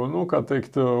tādu, kā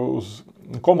teikt, uz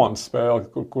komandas spēli,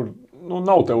 kur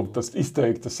nav tev tas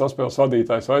izteiktas saspēles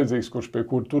vadītājs vajadzīgs, kurš pie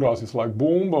kur turās visu laiku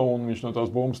bumba, un viņš no tās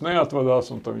bumbas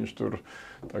neatvadās, un tad viņš tur,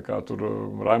 tā kā tur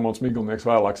Raimonds Miglnieks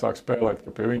vēlāk sāk spēlēt,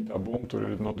 ka pie viņa tā bumba tur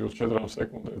ir no 24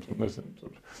 sekundēm, tur nezinu,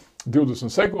 tur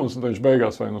 20 sekundes, un tad viņš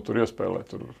beigās vai tur iespēlē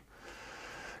tur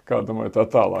kādam vai tā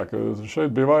tālāk.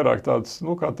 Šeit bija vairāk tāds,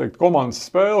 kā teikt, komandas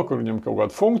spēle, kur viņam kaut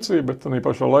kāda funkcija, bet tādā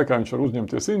pašā laikā viņš var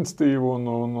uzņemties iniciatīvu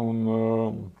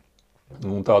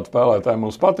un tādu spēlētāju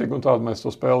mums patīk, un tādu mēs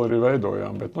to spēli arī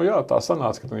veidojām. Bet, jā, tā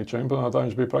sanāca, ka tādā čempionātā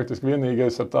viņš bija praktiski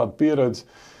vienīgais ar tādu pieredzi,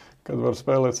 kad var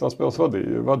spēlēt saspēles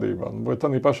vadībā. Bet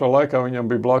tādā pašā laikā viņam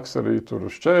bija blakus arī tur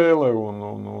Šķēle un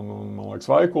man liekas,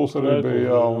 Vaikuls arī bija,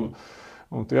 jā,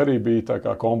 Un tie arī bija tā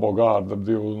kā kombo gārda ap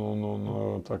divu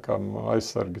un tā kā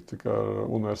aizsargi tika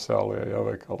universālie, jā,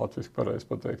 vai kā latviski pareizi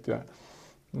pateikt, jā.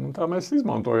 Un tā mēs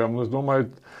izmantojām, un es domāju,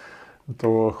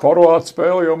 to horvātu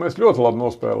spēli jau mēs ļoti labi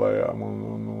nospēlējām,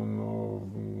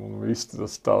 un viss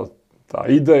tā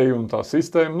ideja un tā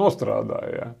sistēma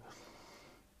nostrādāja, jā.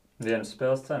 Vienas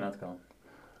spēles cena atkal.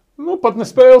 Nu, pat ne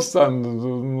spēles cena.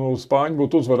 Nu, Spāņi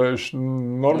būtu uzvarējuši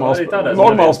normāli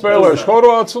spēlējuši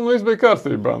horvātus, un viss bija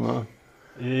kārtībā. Ne?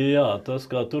 Jā, tas,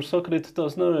 kā tur sakrita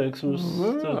tās neveiksmes,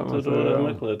 tur varētu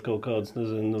meklēt kaut kādas,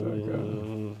 nezinu,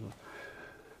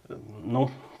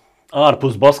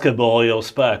 ārpus basketbola jau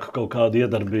spēku kaut kādu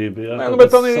iedarbību. Jā,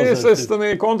 bet es tādā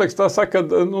kontekstā saku,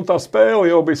 ka tā spēle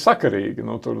jau bija sakarīga.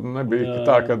 Tur nebija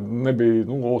tā, ka nebija,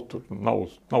 tur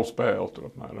nav spēle. Tur,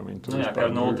 apmēram, tur kā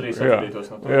 0-3 atbītos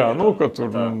no to. Jā, ka tur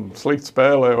slikti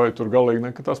spēlē vai tur galīgi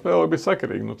ne, ka tā spēle bija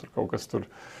sakarīga. Tur kaut kas tur,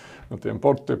 tie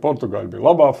Portugāļi bija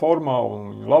labā formā un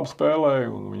viņi labi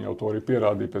spēlēja un viņi jau to arī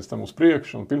pierādīja pēc tam uz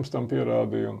priekšu un pirms tam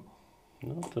pierādīja.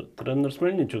 Treneris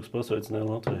Meļņičuks pasveicināja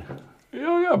Latviju.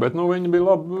 Jā, bet viņi bija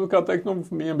labi, kā teikt,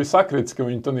 viņiem bija sakrits, ka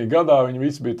viņi tādā gadā, viņi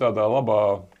visi bija tādā labā,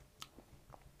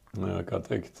 kā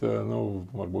teikt,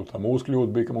 varbūt tā mūsu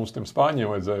kļūda bija, ka mums tiem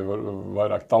Spāņiem vajadzēja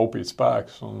vairāk taupīt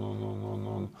spēkus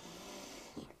un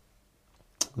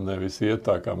nevis iet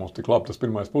tā, kā mums tik labi tas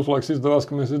pirmais puslaiks izdevās,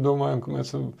 ka mēs izdomājam, ka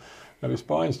mēs arī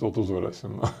Spāņus to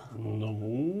uzvarēsim.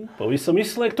 Pavisam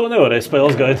izslēgt to nevarēja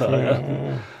spēles gaitā, jā.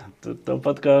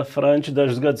 Tāpat kā franči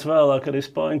dažus gadus vēlāk, arī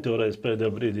Spāņi toreiz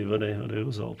pēdējā brīdī varēja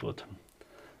uzelpot.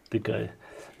 Tikai.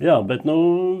 Jā, bet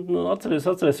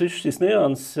atceries visu šīs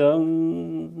nianses. Jā.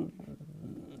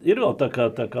 Ir vēl tā kā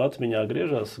atmiņā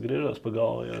griežās pa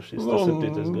galvu, jā, šīs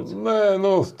 7. gads. Nē,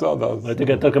 tādā. Vai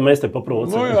tikai tā, ka mēs te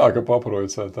paprovocējam? Jā, ka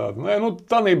paprovocē tādu. Nē,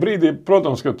 tādā brīdī,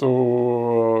 protams, ka tu,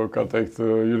 kā teikt,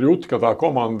 ir jūti, ka tā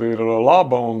komanda ir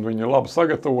laba un viņa ir labi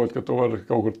sagatavot, ka tu vari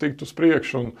kaut kur tikt uz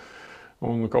priekšu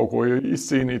un kaut ko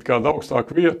izcīnīt, kādu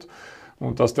augstāku vietu.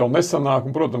 Un tas tev nesanāk,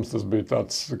 un, protams, tas bija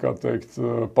tāds, kā teikt,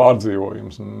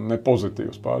 pārdzīvojums, ne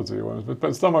pozitīvs pārdzīvojums. Bet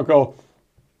pēc tam atkal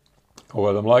kaut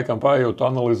kādam laikam paiet, tu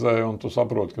analizē, un tu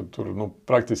saproti, ka tur,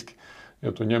 praktiski,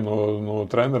 ja tu ņem no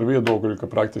trenera viedokļa,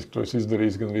 ka praktiski tu esi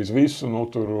izdarījis gandrīz visu,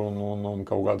 tur un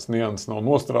kaut kādas nianses nav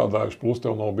nostrādājuši, plus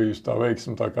tev nav bijusi tā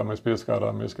veiksme, tā kā mēs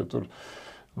pieskārāmies, ka tur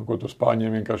ko tur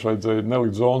Spāņiem vienkārši vajadzēja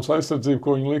nelikt zonas aizsardzību,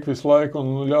 ko viņi lika visu laiku,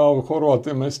 un ļāva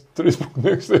Horvātiem mest 3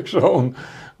 punktus iekšā.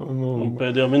 Un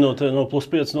pēdējā minūtē no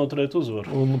 +5 noturēt uzvaru.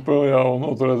 Un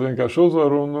noturēt vienkārši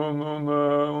uzvaru,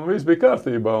 un viss bija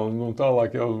kārtībā. Un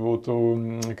tālāk jau būtu,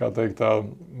 kā teikt, tā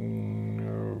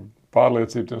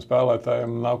pārliecība tiem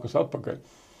spēlētājiem nākus atpakaļ.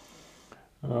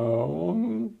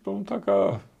 Un tā kā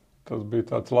tas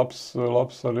bija tāds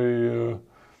labs arī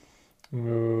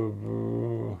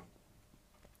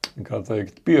kā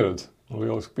teikt, pieredze,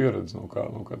 lieliska pieredze,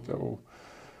 kad tev,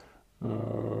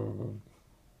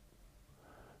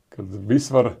 kad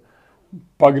viss var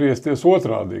pagriezties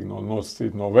otrādīgi,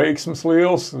 nosacīt no veiksmes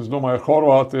liels, es domāju, ar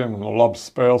Horvātiem, no labas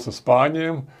spēles ar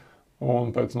Spāņiem,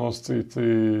 un pēc nosacīti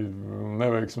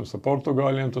neveiksmes ar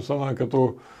Portugāļiem, tu sanāk, ka tu,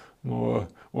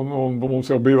 un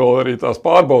mums jau bija vēl arī tās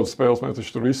pārbaudas spēles, mēs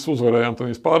taču tur visus uzvarējām,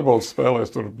 tādīs pārbaudas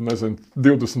spēlēs, tur,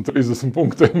 20-30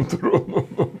 punktiem tur.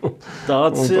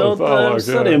 Tāds jautājums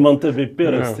arī man te bija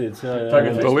pierakstīts. Jā.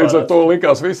 Līdz ar to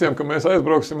likās visiem, ka mēs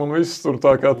aizbrauksim un visus tur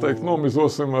tā kā teikt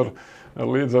nomizosim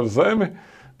līdz ar zemi.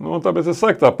 Tāpēc es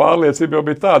saku, tā pārliecība jau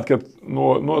bija tāda, ka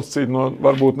nosacīt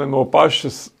varbūt ne no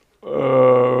pašas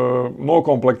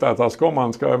nokomplektētās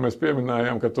komandas, kā jau mēs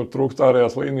pieminējām, ka tur trūkst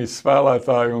ārējās līnijas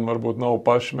spēlētāji un varbūt nav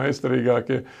paši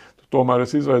meistarīgākie. Tomēr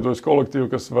es izveidoju kolektīvu,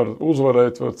 kas var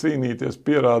uzvarēt, var cīnīties,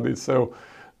 pierādīt sev.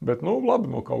 Bet, labi,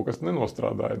 kaut kas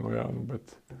nenostrādāja.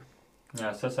 Jā,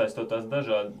 sasaistot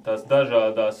tās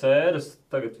dažādās ēras,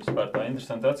 tagad vispār tā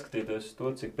interesanti atskatīties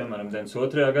to, cik, piemēram,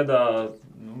 92. gadā,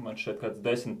 man šeit kāds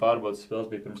 10 pārbaudas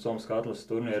spēles bija pirms Somska atlases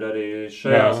turnīra, arī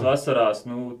šajās vasarās,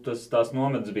 tās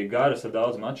nometas bija garas ar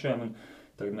daudz mačiem, un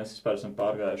tagad mēs vispār esam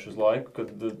pārgājuši uz laiku,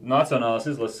 kad nacionālās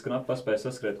izlases knapi paspēja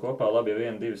saskriet kopā, labi,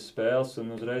 1-2 spēles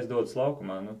un uzreiz dodas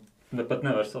laukumā. Pat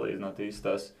nevar salīdzināt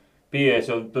īstās pieejas,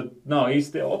 jo tad nav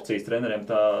īsti opcijas treneriem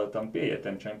tam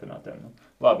pieietiem čempionātiem.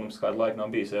 Labi, mums kādu laiku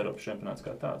nav bijis Eiropas čempionāts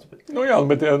kā tāds. Bet...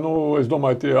 bet es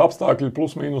domāju, tie apstākļi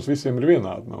plus mīnus visiem ir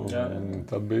vienādi.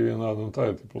 Tad bija vienādi un tā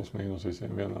ir plus mīnus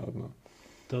visiem vienādi.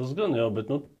 Tas gan jā, bet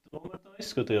tomēr tā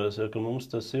izskatījās, ka mums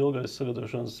tas ilgais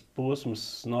sagatavošanas posms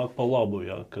nāk pa labu,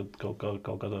 jā, kad kaut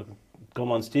kādā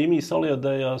komandas ķīmija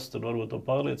saliedējās, tad varbūt to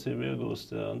pārliecību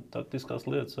iegūst, jā, taktiskās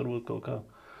lietas varbūt kaut kā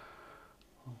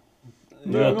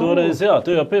Jā, toreiz, jā,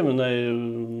 tu jau pieminēji,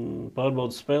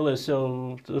 pārbaudas spēlēs jau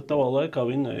tavā laikā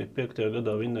vinnēja, 5.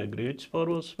 gadā vinnēja Grieķis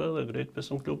pārbaudas spēlē, Grieķi pēc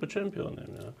tam kļuva par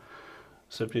čempioniem. Jā.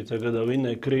 7. gadā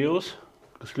vinnēja Krievs,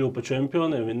 kas kļuva par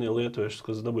čempioniem, vinnēja Lietuviešus,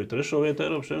 kas dabūja 3. vietu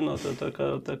Eiropas čempionātā.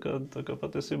 Tā kā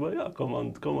patiesībā, jā,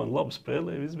 komanda labi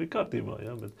spēlēja, viss bija kārtībā.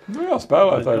 Jā, bet, Nu jā,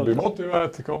 spēlētāji bija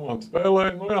motivēti, komanda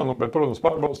spēlēja. Nu jā, bet, protams,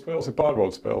 pārbaudas spēles ir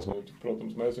pārbaudas spēles. Nu,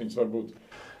 protams, mēs viņus varbūt,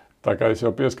 tā kā es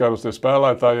jau pieskāros tie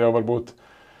spēlētāji, jau varbūt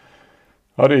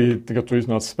arī, kad tu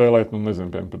iznāc spēlēt, nu nezinu,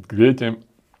 piemēram, pret Grieķiem,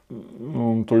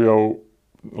 un tu jau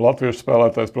latviešu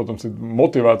spēlētājs, protams, ir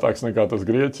motivētāks nekā tas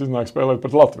Grieķis iznāk spēlēt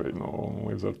pret Latviju. Nu,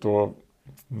 līdz ar to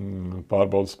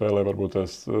pārbaudas spēlē varbūt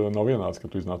tas nav vienāds,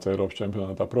 kad tu iznāc Eiropas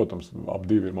čempionātā. Protams, ap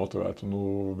divi ir motivēti,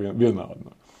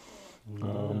 vienādi.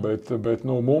 Bet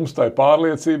mums tai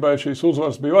pārliecībai šīs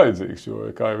uzvaras bija vajadzīgas, jo,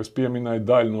 kā jau es pieminēju,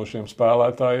 daļa no šiem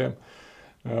spēlētājiem,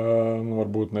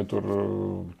 varbūt ne tur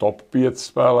top 5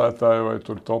 spēlētāji vai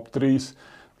tur top 3,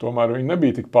 tomēr viņi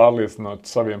nebija tik pārliecināti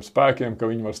saviem spēkiem,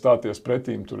 ka viņi var stāties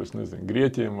pretīm tur, es nezinu,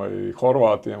 Grieķiem vai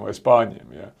Horvātiem vai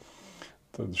Spāņiem. Ja.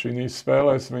 Tad šīs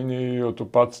spēlēs viņi, jo tu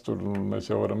pats tur, mēs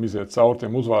jau varam iziet caur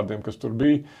tiem uzvārdiem, kas tur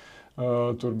bija.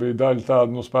 Tur bija daļa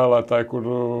tādu spēlētāju, kur,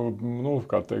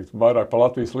 kā teikt, vairāk pa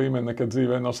Latvijas līmeni nekad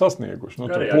dzīvē nav sasnieguši.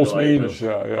 Tur plus mīnus,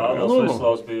 jā. Pāvils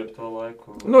Veslavs bija ap to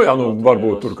laiku.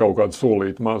 Varbūt tur kaut kādu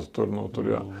solīti mazu tur, tur,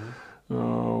 jā.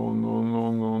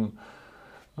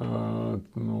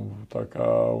 Tā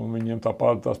kā, un viņiem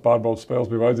tās pārbaudas spēles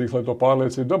bija vajadzīgas, lai to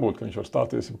pārliecību dabūtu, ka viņš var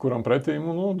stāties kuram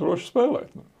pretīm un droši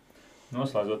spēlēt.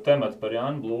 Noslēdzot tematu par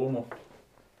Jānu Blūmu,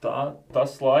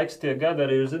 tas laiks, tie gadi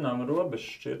arī ir zināma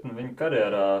robežšķirtne. Viņa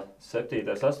karjerā 7.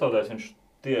 8. viņš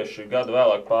tieši gadu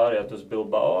vēlāk pāriet uz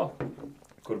Bilbao,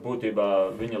 kur būtībā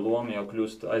viņa loma jau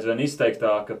kļūst aizvien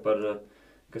izteiktāka par,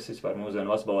 kas vispār mūsdienu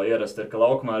basketbolā ierasta, ka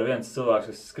laukumā ir viens cilvēks,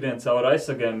 kas skrien cauri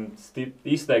aizsargiem,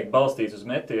 izteikti balstīts uz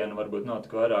metienu, varbūt nav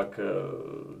tik vairāk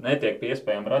netiek pie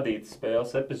iespējām radīt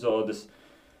spēles epizodes.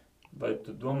 Vai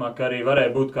tu domā, ka arī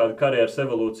varēja būt kāda karjeras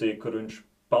evolūcija, kur viņš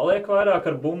paliek vairāk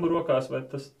ar bumbu rokās, vai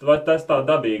tas tā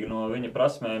dabīgi no viņa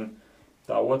prasmēm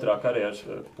tā otrā karjeras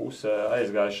puse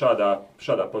aizgāja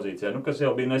šādā pozīcijā, kas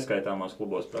jau bija neskaitāmās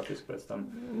klubos praktiski pēc tam?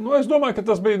 Es domāju, ka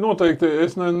tas bija noteikti,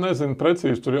 es nezinu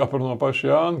precīzi, tur jāparunā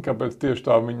paši Jāni, kāpēc tieši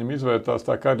tā viņam izvērtās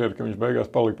tā karjera, ka viņš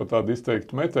beigās palika par tādu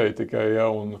izteiktu metēju tikai, ja,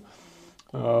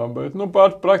 bet,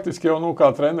 praktiski jau,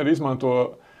 kā treneri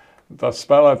izmanto tās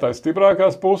spēlētājs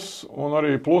stiprākās puses, un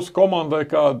arī plus komandai,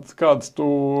 kāds tu,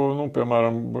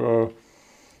 piemēram,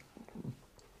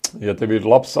 ja tev ir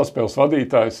labs saspēles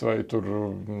vadītājs, vai tur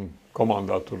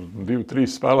komandā tur 2-3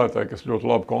 spēlētāji, kas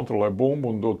ļoti labi kontrolē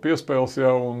bumbu un dod piespēles,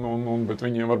 ja, bet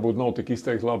viņiem varbūt nav tik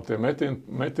izteikti labi tie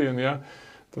metieni, ja,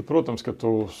 tad, protams, ka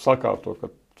tu sakārto,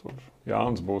 ka tur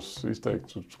Jānis būs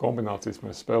izteikts uz kombinācijas,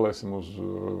 mēs spēlēsim uz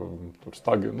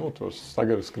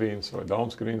staggeru screens vai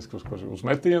down screens, uz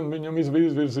metienu viņam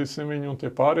izvirzīsim viņu, un tie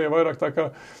pārējie vairāk tā kā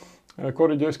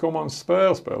koriģēs komandas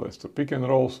spēlēs, tur pick and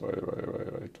rolls vai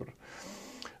tur.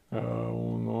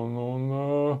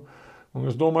 Un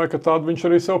es domāju, ka tādu viņš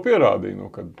arī sev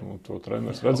pierādīja, kad to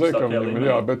treneris redzēja, ka viņam ir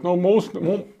bet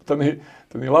tad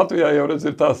Latvijā jau redz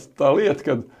ir tā lieta,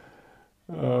 kad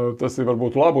tas ir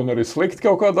varbūt labi un arī slikti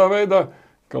kaut kādā veidā,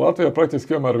 ka Latvijā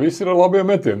praktiski vienmēr viss ir ar labiem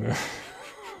metieniem.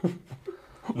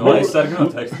 Aizsargi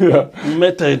noteikti.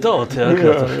 Metēji taut, jā.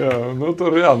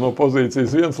 Tur no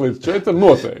pozīcijas 1 līdz 4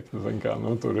 noteikti.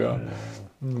 Tur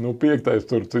 5.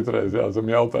 tur citreiz zem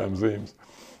jautājuma zīmes.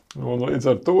 Un līdz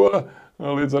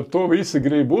ar to visi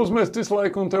grib uzmest visu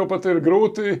laiku, un tev pat ir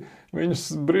grūti viņus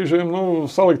brīžiem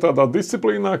salikt tādā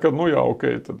disciplīnā, ka,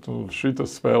 tad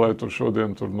šitas spēlē tur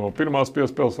šodien tur no pirmās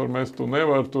piespēles var mest, tu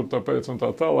nevar tur tāpēc un tā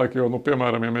tālāk, jo,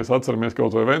 piemēram, ja mēs atceramies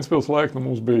kaut vai Ventspils laiku,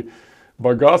 mums bija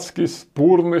Bagatskis,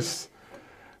 Purnis,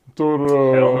 tur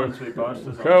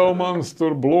Helmans,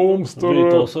 tur Blūms, tur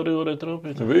Vītos arī varēja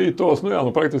trāpīt. Vītos,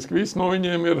 praktiski viss no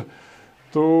viņiem ir.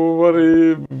 Tu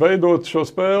vari veidot šo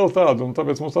spēli tādu, un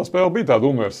tāpēc mums tā spēle bija tāda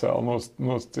universāla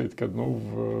nosacīta, kad,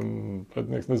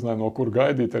 pretinieks nezināja, no kur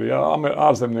gaidīt. Arī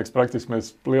ārzemnieks praktiski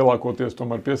mēs lielākoties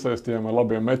tomēr piesaistījām ar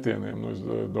labiem metieniem. Es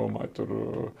domāju, tur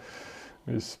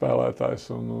visi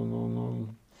spēlētājs.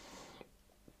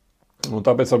 Un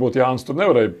tāpēc varbūt Jānis tur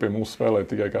nevarēja pie mums spēlēt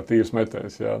tikai kā tīrs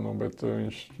metējs,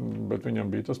 bet viņam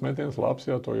bija tas metiens labs,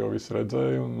 to jau viss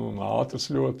redzēja, un ātrs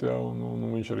ļoti, un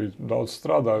viņš arī daudz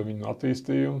strādāja, viņu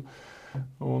attīstīja,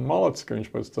 un malacis, ka viņš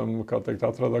pēc tam, kā teikt,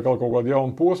 atrādā kaut kādu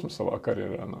jaunu posmu savā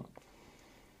karjerā.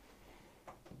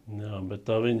 Jā, bet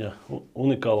tā viņa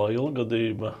unikālā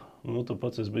ilgadība, tu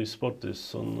pats esi bijis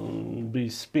sportists un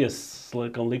bijis spiests,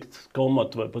 laikam, likt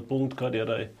komatu vai pat punktu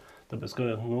karjerai, tāpēc, ka,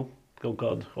 kaut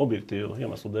kādu objektīvu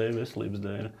iemeslu dēļ, veselības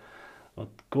dēļ.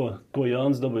 Ko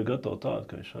Jānis dabūja gatavo tādu,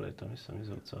 ka viņš arī tam visam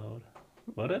izvilkt cauri?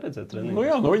 Varēja redzēt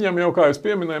treniņus? Viņam jau, kā es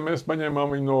pieminēju, mēs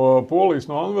paņēmām viņu no Polijas,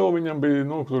 no Anvila. Viņam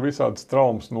bija tur visādas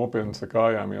traumas nopietnas ar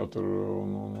kājām jau tur.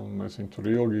 Un mēs viņu tur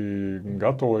ilgi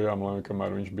gatavojām,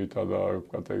 kamēr viņš bija tādā,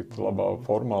 kā teikt, labā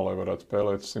formā, lai varētu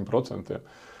spēlēt 100%.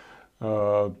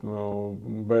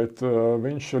 Bet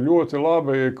viņš ļoti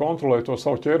labi kontrolē to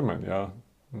savu ķermeni, jā.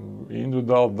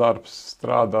 Individuāli darbs,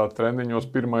 strādā treniņos,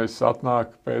 pirmais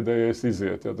atnāk, pēdējais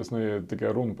iziet. Ja, tas neiet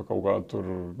tikai runa par kaut kādu tur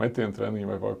metienu treniņu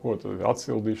vai ko, tad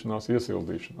atsildīšanās,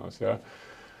 iesildīšanās. Ja.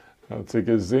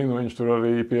 Cik es zinu, viņš tur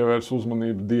arī pievērs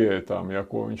uzmanību diētām, ja,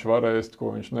 ko viņš var ēst,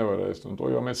 ko viņš nevar ēst. Un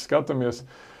to jau mēs skatāmies.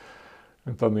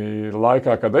 Tad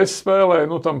laikā, kad es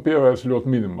spēlēju, tam pievērs ļoti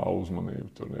minimālu uzmanību.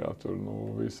 Tur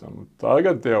visam.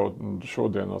 Tagad jau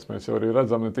šodienās mēs jau arī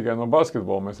redzam ne tikai no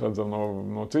basketbola, mēs redzam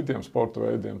no citiem sporta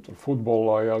veidiem. Tur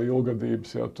futbolā, jā,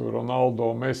 ilgadības, jā, tur Ronaldo,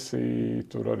 Messi,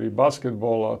 tur arī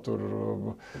basketbolā, tur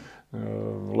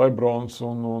Lebrons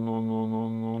un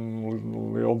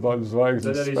liela daļa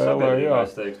zvaigznes spēlē.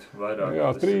 Jā,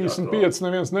 35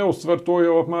 neviens neuztver to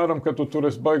jau apmēram, ka tu tur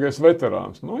esi baigais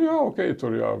veterāns. Jā, ok,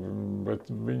 tur jā, bet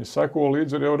viņi seko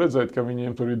līdzi arī jau redzēt, ka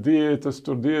viņiem tur ir diētas,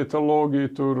 tur dietologi,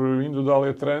 tur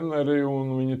individuālie treneri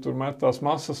un viņi tur met tās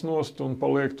masas nost un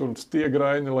paliek tur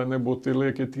stiegraini, lai nebūtu tie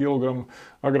liekie kilogrami.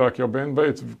 Agrāk jau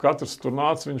beidz, katrs tur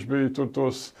nāca, viņš bija tur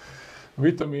tos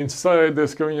vitamīns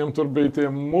saēdies, ka viņam tur bija tie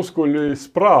muskuļi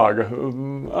sprāga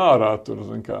ārā tur,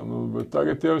 zin kā. Bet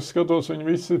tagad jau es skatos, viņi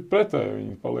visi pretēji,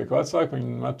 viņi paliek vecāki,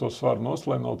 viņi met to svaru nost,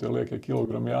 lai nav tie liekie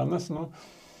kilogrami jānes.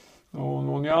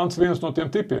 Un Jānis viens no tiem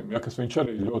tipiem, ja, kas viņš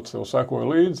arī ļoti sev sekoja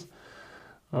līdzi.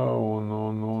 Un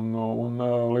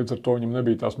līdz ar to viņam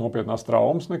nebija tās nopietnās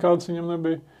traumas, nekādas viņam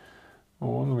nebija.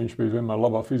 Un viņš bija vienmēr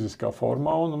labā fiziskā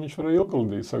formā, un viņš varēja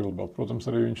ilglaicīgi saglabāt.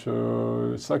 Protams, arī viņš,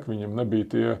 viņam nebija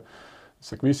tie,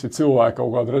 visi cilvēki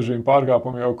kaut kādu režīmu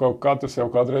pārkāpumu, jau katrs jau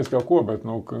kādreiz kaut ko, bet,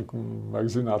 vajag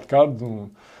zināt, kad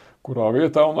un kurā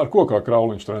vietā un ar ko, kā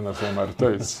Krauliņš treneris vienmēr ir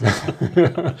teicis.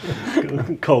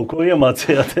 Kaut ko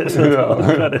iemācījāties. Jā,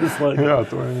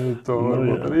 to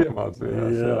varbūt arī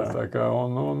iemācījās. Jā. Tā kā,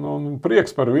 un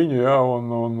prieks par viņu, jā, un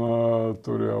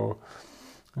tur jau,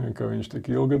 ka viņš tik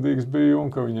ilgadīgs bija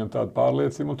un ka viņam tāda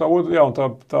pārliecība. Un tā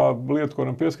lieta,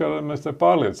 kuram pieskārāmies, tā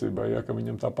pārliecībai, jā, ka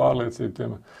viņam tā pārliecība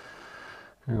tiem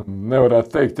nevarētu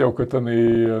teikt jau, ka tādā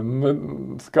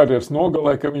karjeras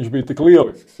nogalē, ka viņš bija tik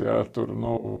lielisks. Jā, tur,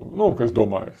 es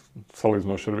domāju,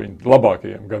 salīdzinoši ar viņu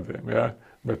labākajiem gadiem. Jā.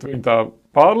 Bet viņa tā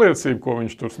pārliecība, ko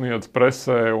viņš tur sniedz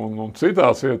presē un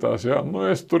citās vietās, jā,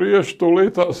 es tur iešu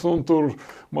tūlītās un tur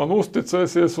man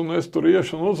uzticēsies un es tur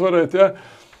iešu un uzvarēt. Jā.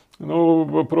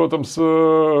 Protams,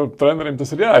 trenerim tas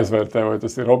ir jāizvērtē, vai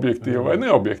tas ir objektīvi vai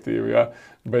neobjektīvi. Jā.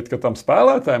 Bet, ka tam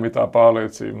spēlētājiem ir tā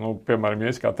pārliecība, piemēram, ja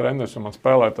es kā treneris un man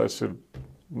spēlētājs ir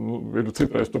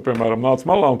citreiz, tu, piemēram, nāc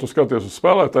malā un tu skaties uz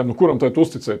spēlētājiem, kuram tai tu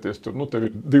uzticēties, tur, tev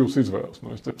ir divas izvēles.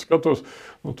 Es te skatos,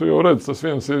 tu jau redzi, tas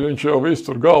viens ir, viņš jau visu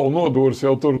tur galvu nodūris,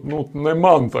 jau tur, ne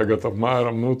man tagad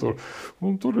apmēram, tur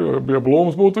jau, ja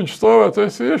Blūms būtu, viņš stāvētu,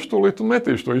 es iešu tūlīt un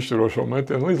metīšu to izšķirošo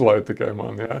metienu, izlaid tikai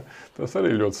man, jā. Tas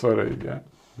arī ļoti svarīgi, jā.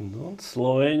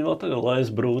 Slovēņi vēl tagad lais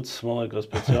brūcis, man liekas,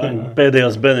 pēc Jāņa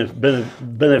pēdējās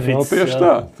benefits.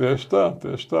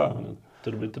 Tieši tā.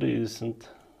 Tur bija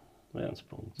 31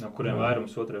 punkts. No kuriem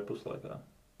vairums otrajā puslaikā?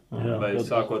 Jā. Vai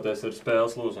sākoties ar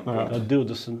spēles lūzumu?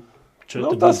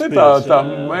 24. Tas ir tā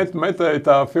metēja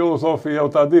tā filozofija jau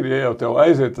tāda ir. Ja jau tev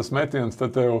aiziet tas metiens,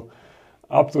 tad tev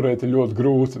apturēt ir ļoti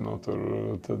grūti.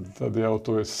 Tad jau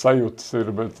to es sajūtas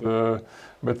ir,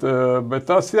 bet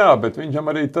tas jā, bet viņam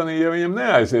arī tā, ja viņam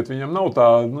neaiziet, viņam nav tā,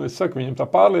 viņam tā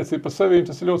pārliecība par sevi,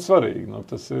 tas ir ļoti svarīgi.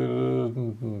 Tas ir,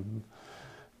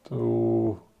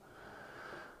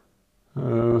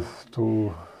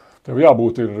 tev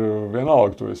jābūt ir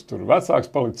vienalga, tu esi tur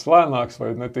vecāks, palicis lēnāks vai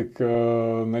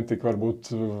netik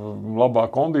varbūt labā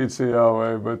kondīcijā,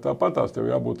 bet tāpatās tev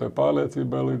jābūt tai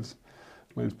pārliecībai līdz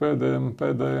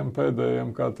pēdējiem,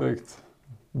 kā teikt,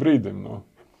 brīdim,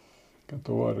 ka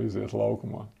tu vari iziet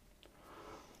laukumā.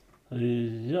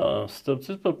 Jā, starp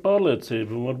citu par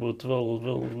pārliecību, varbūt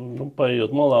vēl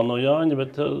paiet malā no Jāņa,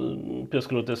 bet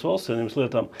pieskaroties valstsienības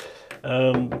lietām.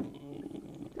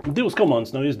 Divas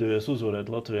komandas nav izdevies uzvarēt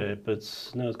Latvijai pēc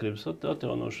neatkarības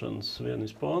atjaunošanas. Viena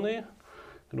Spānija,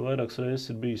 kur vairākas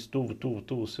reizes ir bijis tuvu,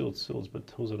 silts,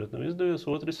 bet uzvarēt nav izdevies.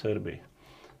 Otra Serbija.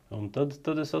 Un tad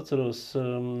es atceros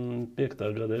 5.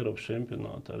 gada Eiropas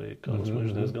čempionātu arī Kārlis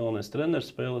Mežģinieks galvenais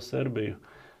treneris spēlē Serbiju.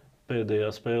 Pēdējā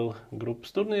spēle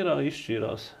grupas turnīrā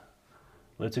izšķīrās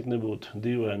lai cik nebūtu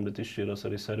dīvaini, bet izšķīrās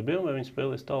arī serbiem, vai viņi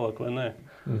spēlēs tālāk vai nē.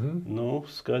 Nu,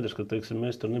 skaidrs, ka, teiksim,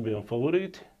 mēs tur nebijām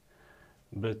favorīti,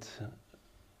 bet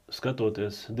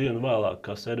skatoties dienu vēlāk,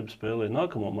 kā serbi spēlēja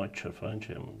nākamo maču ar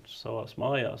frančiem, un savās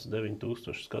mājās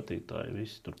 9000 skatītāji,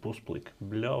 visi tur pusplika,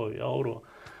 bļauj, auro,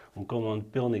 un komanda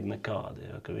pilnīgi nekāda,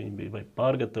 ja, ka viņi bija vai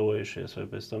pārgatavojušies, vai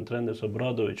pēc tam treneris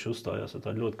Obradovičs uzstājās ar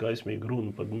tādu ļoti kaismīgu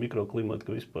runu par mikroklimatu,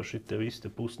 ka vispār šitie visi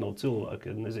te pusi nav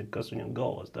cilvēki, ja nezinu, kas viņam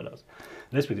galvās darās.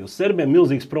 Respektīvi, serbiem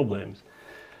milzīgas problēmas.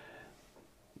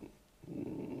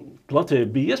 Latvijai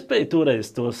bija iespēja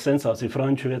toreiz to sensāciju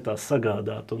franču vietās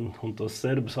sagādāt un tos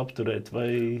serbus apturēt,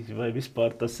 vai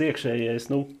vispār tas iekšējais,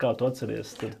 nu, kā tu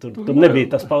atceries, tur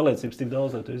nebija tas pārliecības tik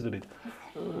daudz, lai to izdarītu.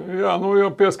 Jā, nu,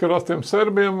 jau pieskarās tiem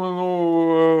serbiem, nu,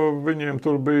 viņiem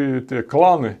tur bija tie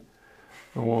klani.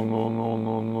 Tur,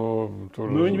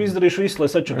 nu, viņi izdarījuši visu, lai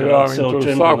sačakarētu sev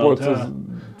čempionātu.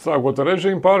 Sākot ar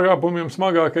režīmu pārkāpumiem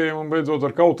smagākajiem un beidzot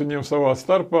ar kautiņiem savā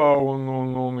starpā.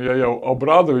 Un ja jau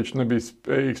Obradovičs nebija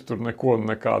spējīgs tur neko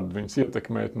nekādu viņus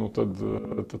ietekmēt, nu, tad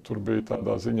tur bija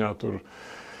tādā ziņā, tur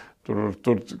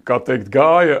kā teikt,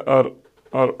 gāja ar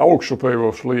augšupējo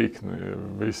šlīkni.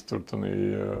 Viss tur tanī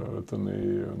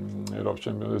Eiropas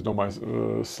čempionā, es domāju,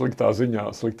 sliktā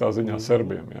ziņā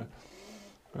serbiem. Ja.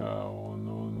 Jā,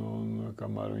 un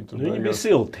kamēr viņi tur viņi bija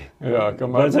silti. Jā,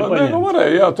 kamēr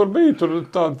varēja, jā, tur bija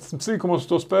tāds sīkumos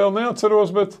to spēli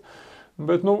neatceros,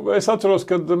 bet nu, es atceros,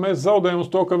 kad mēs zaudējām uz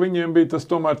to, ka viņiem bija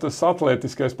tomēr tas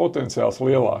atlētiskais potenciāls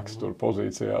lielāks tur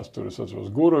pozīcijās. Tur es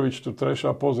atceros Gurovičs, tur 3.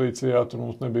 pozīcijā, tur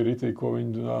mums nebija ritīgi,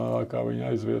 kā viņi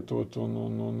aizvietot,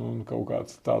 un kaut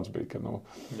kāds tāds bija, ka, nu...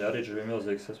 Jā, Ričs bija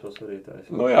milzīgs sasvalsvarītājs.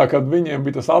 Nu jā, kad viņiem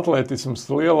bija tas atlētisms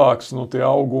lielāks, nu tie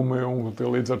augumi, un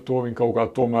līdz ar to viņi kaut kā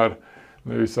tomēr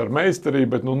nevis ar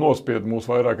meistarību, bet, nu, nospied mūs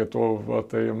vairāk ar to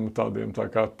tādiem tā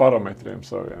kā parametriem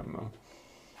saviem, nu.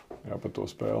 Jā, par to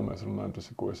spēli mēs runājam, tas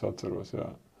ir, ko es atceros, jā.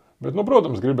 Bet, nu,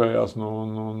 protams, gribējās,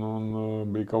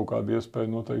 bija kaut kāda iespēja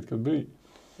noteikti, kad bija.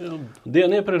 Jā,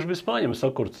 dienu iepriekš bija Spāņiem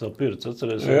sakurts tā pirts,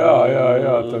 atceries.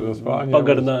 Jā, tad Spāņiem.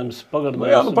 Pagarinājums.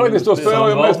 Jā, nu, praktiski to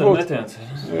spēli, ja mēs būtu...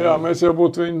 Jā, mēs jau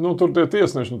būtu viņi, nu, tur tie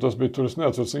tiesneši, nu, tas bija, tur es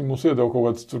neatceros, viņi mums iedeva kaut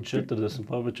kāds tur... 40.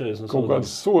 Kaut kāds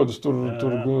sods, tur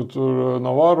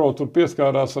Navarro, tur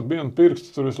pieskārās ar vienu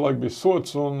pirkstu, tur visu laiku bija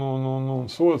sods un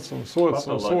sods,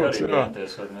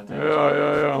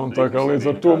 jā, un tā kā līdz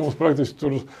ar to mums praktiski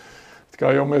tur,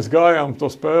 kā jau mēs gājām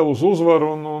to spēli uz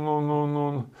uzvaru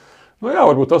nu jā,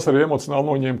 varbūt tas arī emocionāli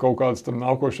noņēma kaut kādas tam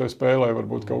nākošai spēlē,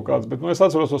 varbūt kaut kādas, bet, nu, es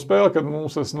atceros to spēli, kad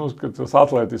mums tas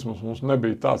atletisms mums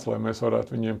nebija tāds, lai mēs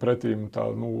varētu viņiem pretīm tā,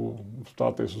 nu,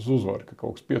 stāties uz uzvaru, ka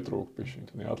kaut kas pietrūka pie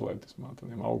šīm atletismā,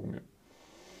 tādiem augumiem.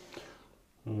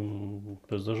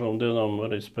 Pēc dažām dienām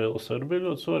arī spēle Serbija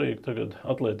ļoti svarīga. Tagad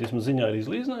atletisma ziņā ir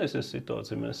izlīdzinājusies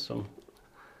situācija, mēs esam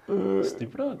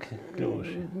stiprāki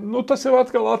kļuvuši. Nu, tas jau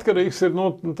atkal atkarīgs ir, nu,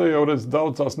 te jau redz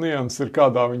daudz tās nianses ir,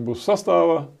 kādā viņi būs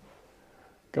sastāvā.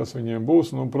 Kas viņiem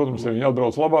būs. Nu, protams, ja viņi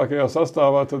atbrauc labākajā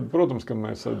sastāvā, tad, protams, ka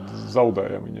mēs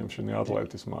zaudējam viņiem šajā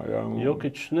atletismā. Jā.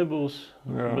 Jokičs nebūs,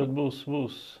 bet būs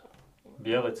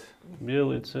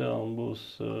Bielits, jā, un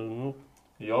būs, nu...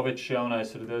 Jovičs jaunais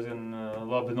ir diezgan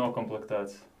labi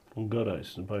nokomplektēts. Un garais,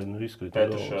 vai nu izkrīt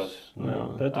Petrušovs.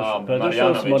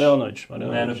 Petrušovs, Marjanovičs.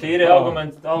 Nē, nu tīri auguma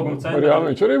centri.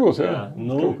 Marjanovičs arī būs, jā.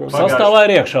 Nu, sastāvā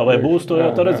ir iekšā, vai būs to, jau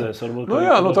to redzēs. Varbūt, nu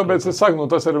jā, nu tāpēc es saku, nu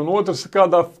tas ir un otrs,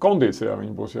 kādā kondīcijā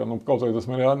viņi būs, jā. Nu, kaut vai tas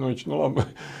Marjanovičs, nu labi,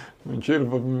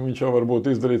 viņš jau varbūt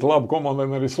izdarīt labu komandai,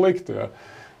 arī slikti, jā.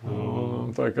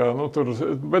 Tā kā, nu, tur,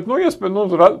 bet, nu, iespēja,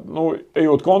 nu,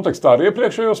 ejot kontekstā ar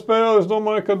iepriekšējo spēli, es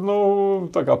domāju, ka, nu,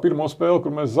 tā kā pirmo spēli,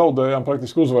 kur mēs zaudējām,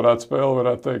 praktiski uzvarētu spēli,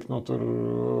 varētu teikt, nu, tur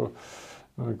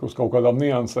uz kaut kādām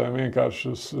niansēm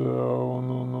vienkāršas,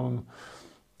 un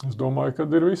es domāju, ka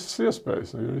ir visas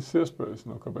iespējas,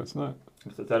 nu, kāpēc ne?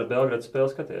 Tad ar Belgradu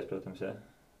spēli skaties, protams, jā.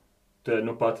 Tu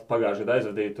nu pat pagājušajā gadā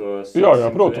aizvadīji to...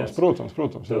 Jā,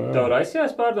 protams. Tev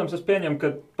raisījās pārdoms, es pieņemu, ka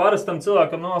parastam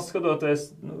cilvēkam nolas skatoties,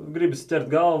 nu, gribas ķert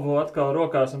galvu atkal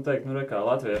rokās un teikt, nu, rekā,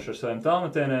 latvieši ar saviem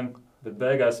tālmetieniem, bet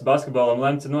beigās basketbolam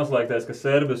lemts ir noslēgties, ka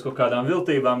serbi uz kaut kādām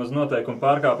viltībām uz noteikumu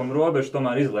pārkāpumu robežu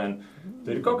tomēr izlēma.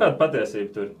 Tur ir kaut kāda patiesība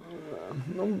tur.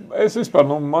 Nu, es vispār,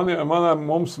 nu,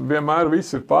 mums vienmēr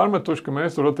visi ir pārmetuši, ka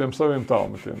mēs tur ar tiem saviem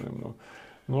tālmetieniem.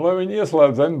 Nu, lai viņi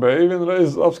ieslēdz NBA,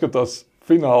 vienreiz apskatās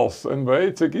fināls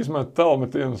NBA, cik izmet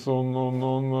tālmetienus un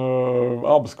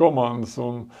abas komandas,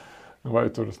 un vai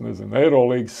tur, es nezinu,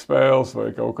 Eirolīgas spēles vai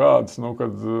kaut kādas, nu,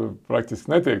 kad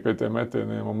praktiski netiek pie tiem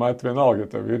metieniem un met vienalga, ja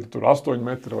tev ir tur 8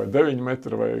 metri vai 9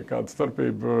 metri vai kāda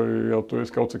starpība, jau tu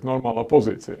esi kaut cik normālā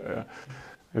pozīcijā, ja.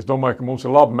 Es domāju, ka mums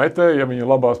ir labi metēji, ja viņi ir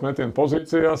labās metienu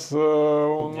pozīcijās.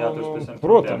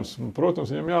 Protams,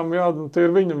 viņam tie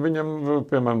ir viņam,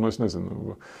 piemēram, es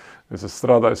nezinu, es esmu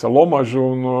strādājis ar Lomažu,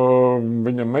 un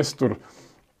viņam mēs tur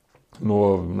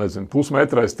no, nezinu,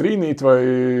 pusmetrais trīnīt vai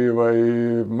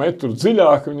metru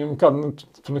dziļāk, viņam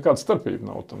nekāda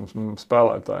starpība nav tam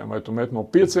spēlētājiem. Vai tu met no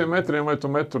 5 metriem, vai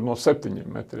tu met no 7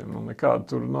 metriem. Nu,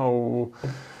 nekāda tur nav.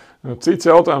 Cits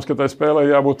jautājums, ka tai spēlē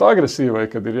jābūt agresīvai,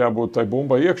 kad ir jābūt tai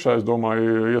bumbai iekšā, es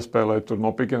domāju, iespēlēt tur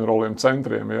no pick and rolliem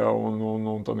centriem, jā,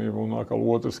 un atkal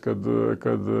otrs, kad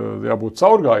jābūt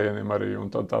caurgājieniem arī,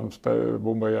 un tad tam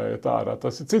bumbai jāiet ārā.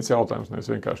 Tas ir cits jautājums, nevis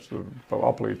vienkārši tur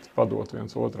aplīt, padot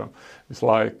viens otram visu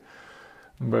laiku.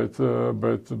 Bet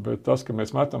tas, ka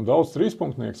mēs metam daudz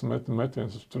trīspunktniekus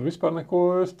metienus, tur vispār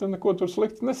neko tur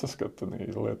slikti nesaskatu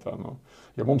lietā. Nu.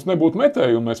 Ja mums nebūtu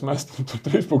metēji un mēs mestam tur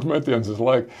trīspunktu metienus visu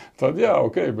laiku, tad jā,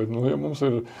 ok, bet ja mums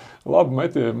ir labi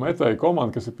metēji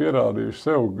komanda, kas ir pierādījuši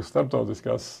sev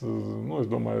starptautiskās,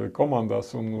 es domāju,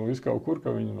 komandās un visu kaut kur,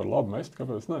 ka viņi var labi mest,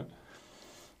 kāpēc ne?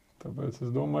 Tāpēc es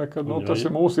domāju, ka tas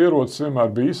ir mūsu ierocis vienmēr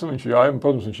bijis, un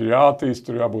protams, viņš ir jāattīst,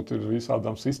 tur jābūt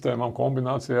visādām sistēmām,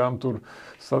 kombinācijām, tur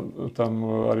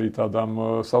arī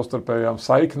tādām savstarpējām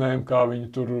saiknēm, kā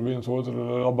viņi tur viens otru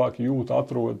labāk jūt,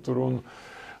 atrod tur un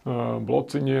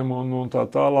blociņiem un tā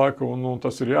tālāk, un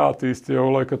tas ir jāattīst jau,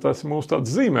 lai tas ir mūsu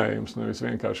tāds zīmējums, nevis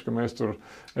vienkārši, ka mēs tur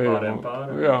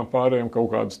pārējiem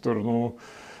kaut kādas tur,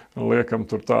 liekam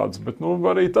tur tādas. Bet,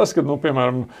 arī tas, ka,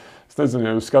 piemēram, es nezinu,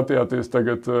 ja jūs skatījāties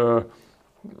tagad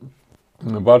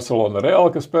Barcelona Real,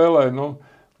 kas spēlē,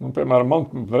 piemēram,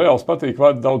 man Reals patīk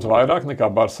daudz vairāk nekā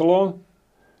Barcelona,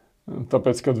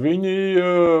 tāpēc, kad viņi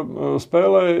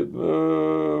spēlē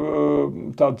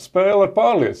tādu spēli ar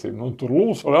pārliecību. Tur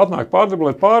Lūs var atnākt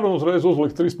pārdriblēt pāri un uzreiz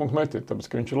uzlikt 3 metienu, tāpēc,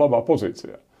 ka viņš ir labā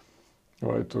pozīcijā.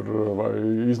 Vai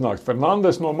iznākt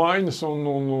Fernandes no maiņas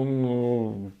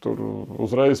un tur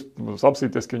uzreiz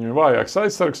apsīties, ka viņam ir vājāks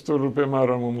aizsargs tur,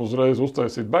 piemēram, un uzreiz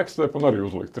uztaisīt backstep un arī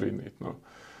uzlikt trīnīt.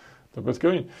 Tāpēc,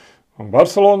 ka viņi... Un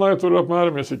Barcelonai tur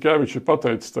apmēram, ja Sikēvičs ir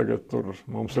pateicis tagad, tur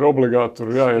mums ir obligāti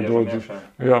tur jāiedod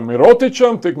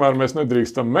Mirotičam, tikmēr mēs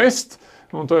nedrīkstam mest,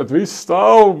 un tagad viss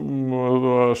stāv,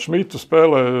 Šmitu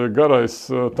spēlē garais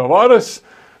Tavares,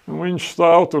 viņš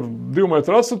stāv tur 2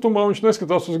 metru atstatumā, viņš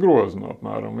neskatās uz grozu,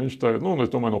 apmēram. Viņš tā,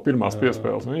 es domāju, no pirmās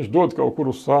piespēles, viņš dod kaut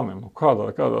kur uz sāniem,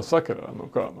 kādā sakarā,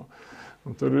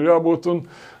 Un tur ir jābūt,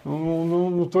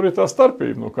 un tur ir tā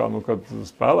starpība, kad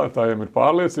spēlētājiem ir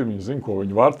pārliecība, viņi zina, ko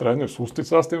viņi var, treneris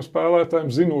uzticās tiem spēlētājiem,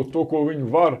 zinot to, ko viņi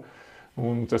var,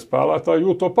 un tie spēlētāji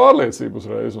jūt to pārliecību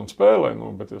uzreiz un spēlē,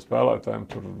 bet ja spēlētājiem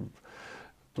tur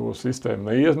to sistēmu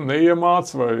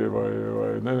neiemāc vai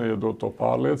neiedod to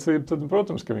pārliecību, tad,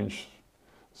 protams, ka viņš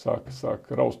sāk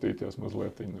raustīties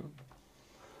mazliet.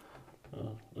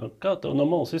 Kā tev no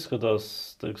malas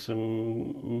izskatās, teiksim,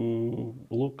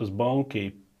 Lukas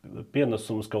Banki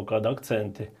pienesums, kaut kādi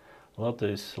akcenti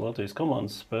Latvijas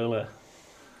komandas spēlē?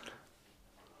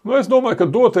 Es domāju, ka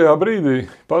dotajā brīdī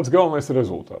pats galvenais ir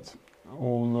rezultāts.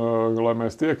 Un, lai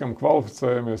mēs tiekam,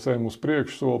 kvalificējamies, ejam uz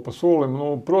priekšu soli pa solim,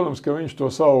 protams, ka viņš to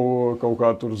savu kaut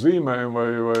kā tur zīmējumu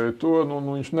vai to,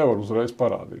 viņš nevar uzreiz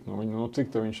parādīt.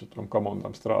 Cik te viņš tam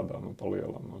komandām strādā, pa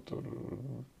lielam, tur...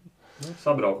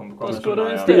 Sabraukumu, ko mēs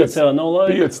runājām.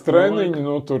 5 treniņi,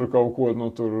 tur kaut ko,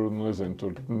 nezinu,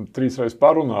 tur 3 reizes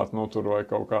parunāt, tur vai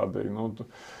kaut kādīgi.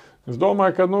 Es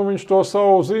domāju, ka viņš to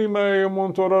savu zīmējumu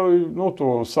un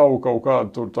to savu kaut kādu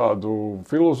tur tādu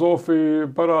filozofiju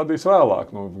parādīs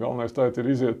vēlāk. Galvenais tā ir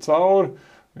iziet cauri,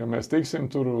 ja mēs tiksim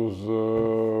tur uz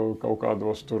kaut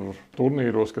kādos tur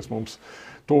turnīros, kas mums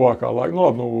tuvākā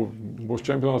laika, būs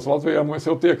čempionāts Latvijā, mēs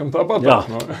jau tiekam tāpat. Jā,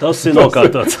 tas ir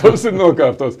nokārtots. Tas ir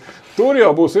nokārtots. Tur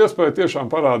jau būs iespēja tiešām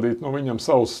parādīt viņam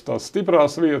savas tās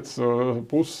stiprās vietas,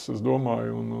 puses, es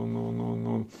domāju,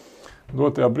 un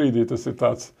dotajā brīdī tas ir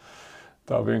tā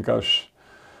vienkārši,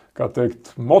 kā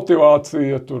teikt,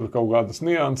 motivācija, tur kaut kādas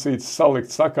niansītes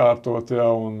salikt, sakārtot,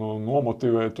 un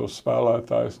nomotivēt tos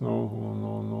spēlētājus,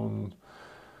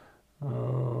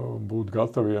 būt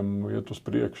gataviem iet uz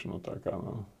priekšu.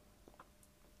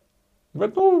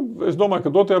 Bet, es domāju,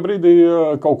 ka dotajā brīdī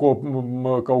kaut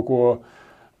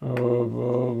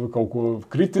ko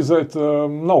kritizēt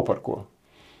nav par ko.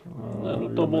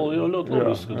 To būtu jau ļoti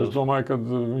logiski. Es domāju, ka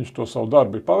viņš to savu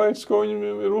darbu ir paveicis, ko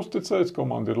viņam ir uzticēts.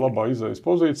 Komanda ir labā izējas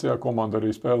pozīcijā, komanda arī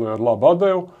spēlē ar labu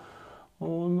atdevu.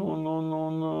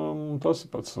 Un tas ir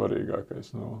pats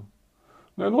svarīgākais.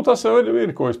 Tas jau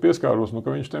ir, ko es pieskāros, ka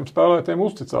viņš tiem spēlētiem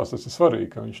uzticās. Tas ir svarīgi,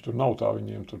 ka viņš tur nav tā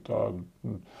viņiem tur tā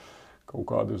kaut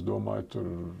kāda, es domāju, tur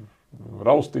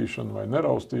raustīšana vai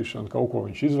neraustīšana, kaut ko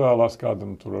viņš izvēlās,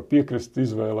 kādam tur var piekrist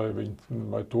izvēlē,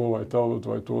 vai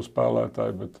to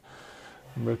spēlētāju, bet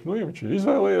ja viņš ir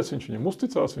izvēlējies, viņš viņam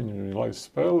uzticās, viņu laiz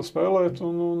spēlēt,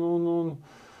 un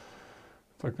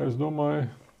tā kā es domāju,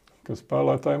 ka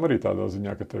spēlētājiem arī tādā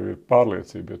ziņā, ka tev ir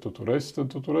pārliecība, ja tu tur esi, tad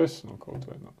tu tur esi, kaut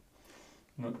vai.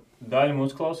 Daļa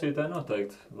mūsu klausītāji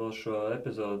noteikti vēl šo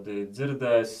epizodi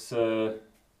dzirdēs,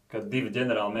 kad 2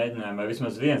 ģenerāli mēģinājumi, vai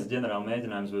vismaz 1 ģenerāli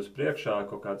mēģinājums būs priekšā,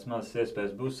 kaut kādas mazas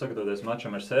iespējas būs sagatavoties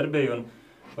mačam ar Serbiju, un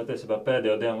patiesībā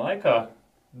pēdējo dienu laikā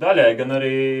daļai gan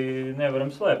arī nevaram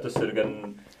slēpt. Tas ir gan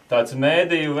tāds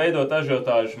mēdīju veidot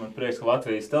ažiotāžu, man prieks, ka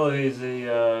Latvijas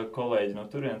televīzija, kolēģi no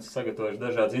turienes sagatavojuši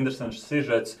dažādas interesantas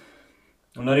sižetus,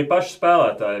 un arī paši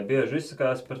spēlētāji bieži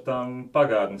izsakās par tām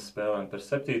pagātnes spēlēm, par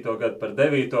 7. gadu, par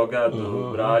 9. gadu,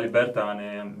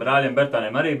 brāļiem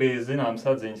Bertāniem arī bija zināmas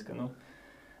atziņas, ka,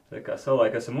 kā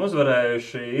savulaik esam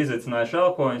uzvarējuši, izicinājuši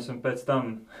elkoņus un pēc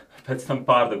tam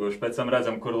pārdeguši, pēc tam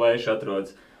redzam, kur Leiši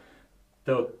atrodas.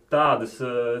 Tev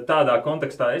tādā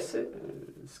kontekstā esi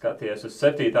skaties uz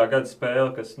 7. gada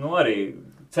spēli, kas, arī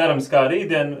cerams kā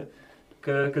rītdien,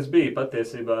 kas bija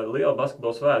patiesībā liela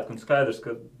basketbola svētku un skaidrs,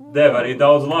 ka deva arī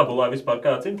daudz labu, lai vispār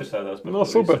kāds interesētās par to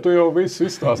super, tu jau visu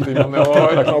izstāstīji, man jau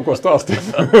vairāk nav ko stāstīt.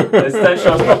 Es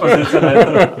cenšos papozicionēt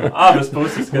abas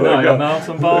puses, ka jau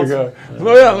melns un balts.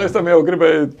 Es tam jau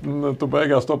gribēju, tu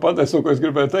beigās to pateici, ko es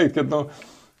gribēju teikt, ka,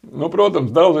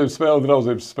 protams, draudzības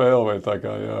spēle vai tā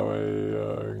kā, vai...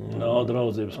 Nav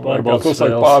draudzības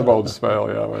pārbaudas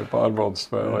spēle, vai pārbaudas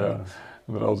spēle, jā.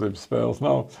 Draudzības spēles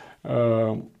nav.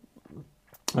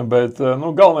 Bet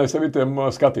galvenais jau ir tiem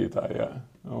skatītāji, jā.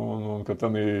 Un kad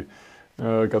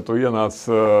tu ienāc,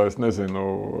 es nezinu,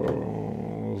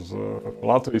 uz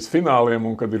Latvijas fināliem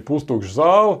un kad ir pustukša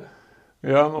zāle,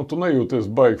 jā, tu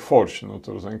nejūties baigi forši.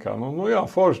 Tur, kā, jā,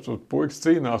 forši, tur puikas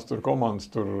cīnās, tur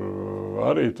komandas, tur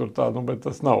arī tur tā, bet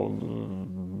tas nav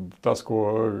tas,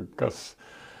 kas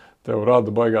tev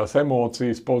rada baigās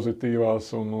emocijas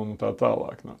pozitīvās un tā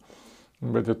tālāk.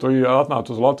 Bet, ja tu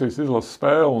atnāc uz Latvijas izlases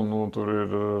spēli, un tur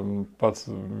ir pats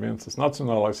viens tas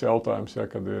nacionālais jautājums, ja,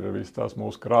 kad ir viss tās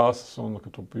mūsu krāsas, un ka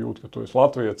tu jūti, ka tu esi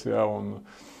latvietis, ja, un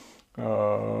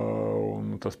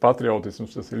tas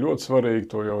patriotisms, tas ir ļoti svarīgi,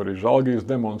 to jau arī Žalgiris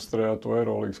demonstrē, to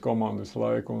Eirolīgas komandu visu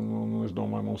laiku, un es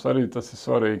domāju, mums arī tas ir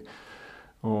svarīgi.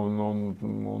 Un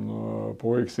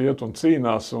puikas iet un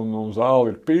cīnās, un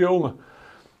zāle ir pilna,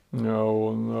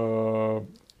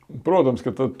 protams,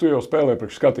 ka tu jau spēlē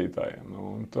priekš skatītājiem,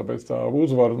 un tāpēc tā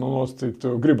uzvara, nosacīt,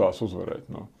 gribās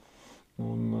uzvarēt.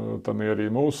 Un tad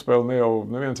arī mūsu spēle,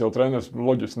 neviens jau treneris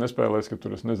loģiski nespēlēs, ka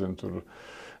tur, es nezinu, tur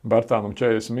Bertānam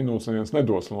 40 minūtes neviens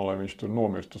nedos, lai viņš tur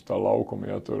nomirst uz tā laukuma,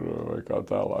 ja tur vai kā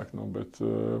tālāk.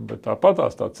 Bet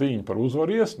tāpatās tā cīņa par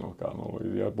uzvaru ies,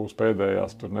 ja būs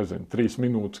pēdējās, tur nezinu, 3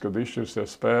 minūtes, kad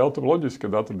izšķirsies spēle, tad loģiski,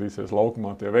 kad atradīsies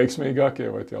laukumā tie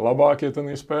veiksmīgākie vai tie labākie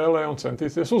tanī spēlē un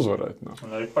centīsies uzvarēt. Un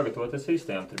arī pagatavoties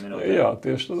īstajām 3 minūtēm. Jā,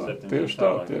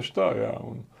 tieši tā, jā.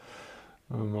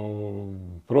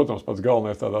 Protams, pats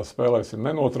galvenais tādās spēlēs ir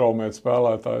nenotraumēt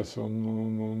spēlētājs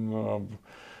un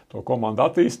to komandu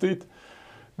attīstīt,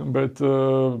 bet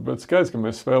skaidrs, ka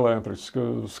mēs spēlējam priekš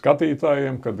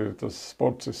skatītājiem, kad ir tas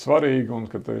sports ir svarīgi un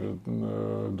kad ir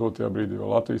dotajā brīdī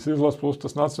vēl Latvijas izlases plus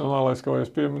tas nacionālais, ko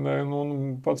es pieminēju,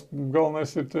 un pats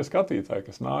galvenais ir tie skatītāji,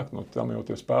 kas nāk, tam jau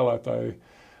tie spēlētāji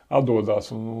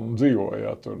atdodās un dzīvo,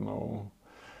 ja tur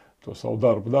to savu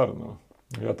darbu dara.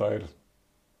 Ja tā ir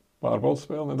pārbaudas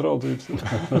spēle, nedraudzības,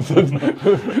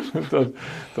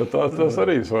 tad tas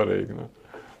arī ir svarīgi.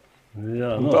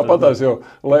 Jā, tāpatās jau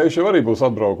Leiši arī būs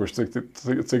atbraukuši,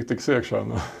 cik tiks iekšā.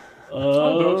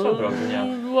 Atbrauks, jā.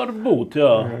 Varbūt,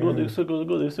 jā. Godīgi sakot,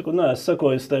 neesmu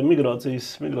sekojis tai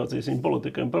migrācijas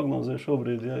politikai un prognozē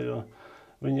šobrīd, jā, jo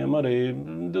viņiem arī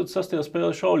 26.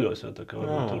 spēle šauļos, jo tā kā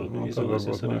tur viņi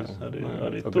izvēlēsies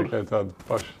arī tur. Tikai tādi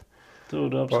paši.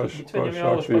 Viņam jau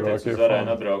patiesi uz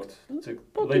arēnu atbraukt.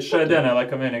 Līdz šai dienai,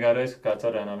 laikam, vienīgā reize, ka kāds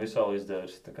arēnā visu vēl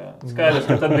izdevis. Skaidrs,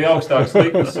 ka tad bija augstāks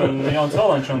likmes un Jauns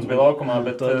Valančuns bija laukumā,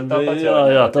 bet tāpat jau...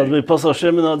 Jā, tad bija pasaules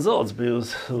čempionāta zelts bija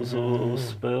uz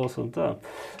spēles un tā.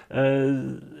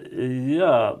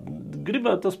 Jā,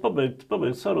 gribētu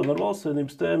pabeigt sarunu ar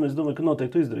valstsvienības tēmu. Es domāju, ka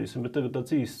noteikti izdarīsim, bet tagad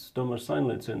tāds īsts tomēr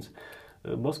saimnieciens.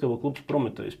 Basketbola klubs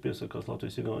Prometejs piesakās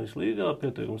Latvijas-Igaunijas līgā,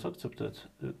 pieteikums akceptēts.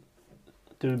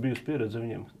 Tev ir bijusi pieredze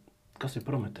viņiem. Kas ir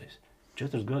Prometejs?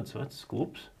 4 gadus vecs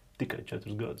klubs, tikai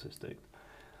 4 gadus, es teiktu.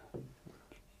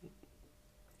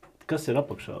 Kas ir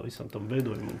apakšā visam tam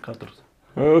veidojumam katrs?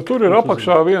 Tur ir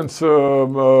apakšā viens,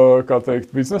 kā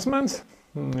teikt, biznesmens,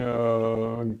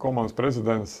 komandas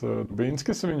prezidents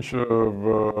Dubinskis. Viņš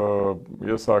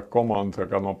iesāka komandu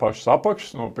no pašas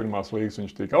apakšas, no pirmās līgas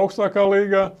viņš tika augstākā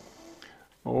līgā.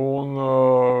 Un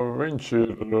viņš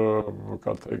ir,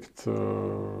 kā teikt,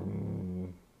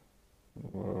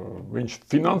 viņš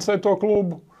finansē to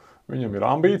klubu, viņam ir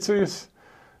ambīcijas,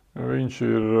 viņš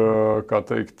ir, kā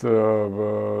teikt,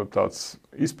 tāds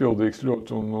izpildīgs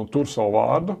ļoti un tur savu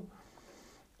vārdu.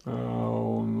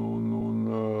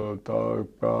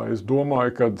 Es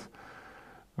domāju, ka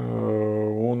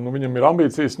viņam ir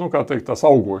ambīcijas, kā teikt, tās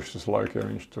augošas laikā. Ja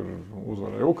viņš tur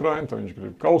uzvarēja Ukrainu, tad viņš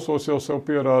grib kausos jau sev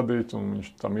pierādīt, un viņš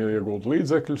tam iegulda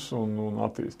līdzekļus un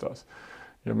attīstās.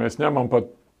 Ja mēs ņemam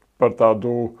par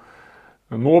tādu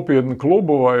nopietnu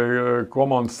klubu vai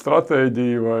komandas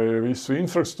stratēģiju vai visu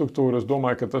infrastruktūru, es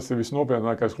domāju, ka tas ir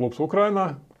visnopietnākais klubs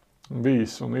Ukrainā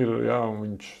bijis un ir, jā, un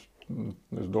viņš,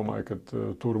 es domāju, ka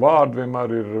tur vārdi vienmēr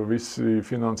ir visi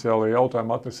finansiālie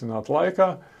jautājumi atrisināti laikā.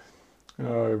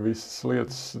 Visas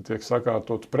lietas tiek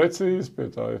sakārtotas precīzi, pie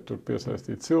tā ir tur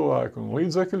piesaistīti cilvēki un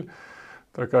līdzekļi.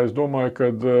 Tā kā es domāju, ka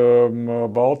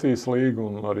Baltijas līga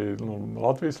un arī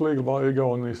Latvijas līga,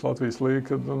 Igaunijas Latvijas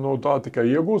līga, tā tikai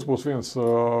iegūs, būs viens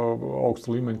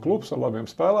augsta līmeņa klubs ar labiem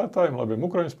spēlētājiem, labiem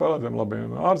ukraiņu spēlētājiem,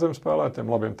 labiem ārzemju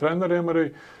spēlētājiem, labiem treneriem arī.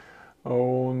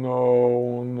 Un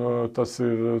tas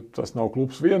nav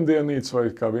klubs viendienīts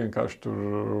vai kā vienkārši tur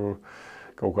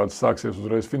kaut kāds sāksies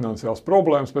uzreiz finansiāls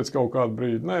problēmas pēc kaut kāda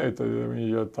brīdi. Nē,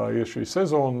 ja tā ir šī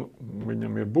sezona,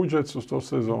 viņam ir budžets uz to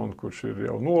sezonu, kurš ir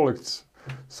jau nolikts,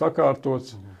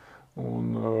 sakārtots,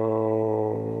 un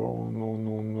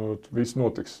viss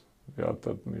notiks. Jā,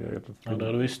 tad,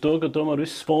 ar visu to, ka tomēr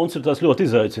viss fonds ir tās ļoti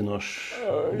izaicinošs.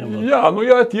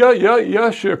 Ja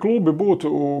šie klubi būtu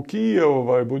Kijeva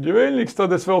vai Buģeveļņiks,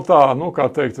 tad es vēl tā, kā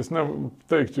teikt, es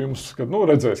neteiktu jums, ka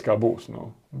redzēs, kā būs.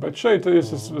 Bet šeit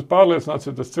es esmu pārliecināts,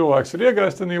 ja tas cilvēks ir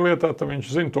iegājis tajā lietā, tad viņš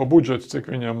zina to budžetu,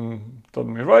 cik viņam tad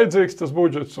ir vajadzīgs tas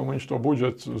budžets, un viņš to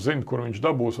budžetu zina, kur viņš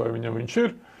dabūs vai viņam viņš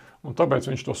ir, un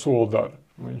tāpēc viņš to soli dara.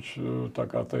 Viņš, tā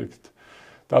kā teikt,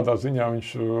 tādā ziņā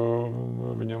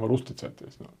viņam var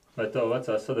uzticēties. Vai tev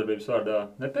vecās sadarbības vārdā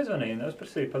nepiezvanīja,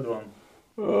 neuzprasīja padomu?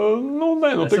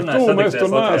 Tik tuvu mēs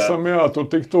tur neesam, tur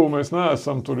tik tuvu mēs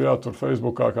neesam, tur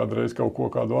Facebookā kādreiz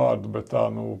kādu vārdu, bet tā,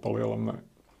 pa lielam ne.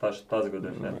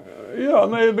 Pazgudies, jā? Jā,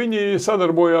 viņi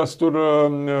sadarbojās, tur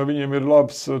viņiem ir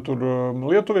labs tur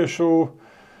lietuviešu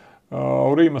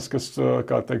Aurīmas, kas,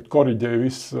 kā teikt, koriģēja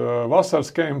visus vasaras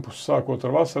kempus, sākot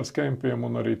ar vasaras kempiem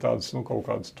un arī tādas, kaut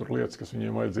kādas tur lietas, kas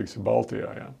viņiem vajadzīgs ir Baltijā,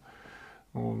 jā.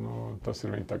 Un tas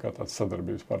ir viņi tā kā tāds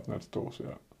sadarbības partners tūs,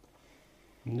 jā.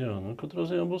 Jā, katrā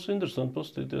ziņā būs interesanti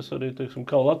paskatīties arī, teiksim,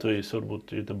 kā Latvijas,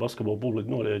 varbūt, ja te basketbola publika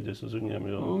norēģēs uz viņiem,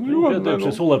 jo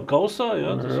pieteikšies ULEB kausā,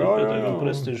 jā, tas ir pieteikami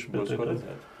prestižs, pieteikami.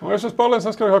 Es esmu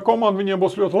pārliecināts, ka komanda viņiem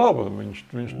būs ļoti laba.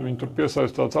 Viņi tur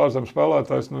piesaist tāds ārzemju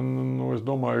spēlētājs, es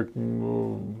domāju,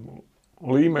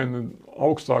 līmeni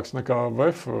augstāks nekā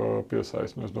VF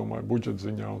piesaist, es domāju, budžeta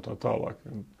ziņā un tā tālāk.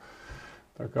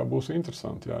 Tā kā būs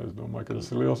interesanti, jā, es domāju, ka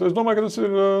tas ir liels. Es domāju, ka tas ir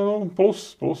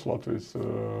plus Latvijas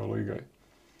līgai.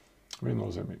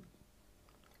 Viennozīmīgi.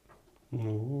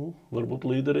 Varbūt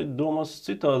līderi domās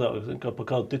citādāk, kā par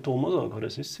kādu titulu mazāk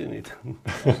varēs izcīnīt.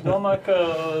 Es domāju, ka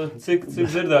cik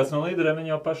dzirdēts no līderiem,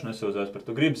 viņi jau paši nesūdzās par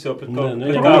to. Gribas jau pret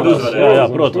kādu uzvarēt. Jā,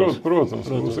 protams.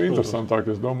 Būs interesantāk.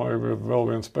 Es domāju, vēl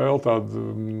viena spēle tāda,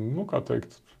 kā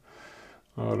teikt,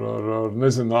 ar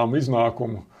nezināmu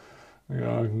iznākumu.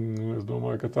 Jā, es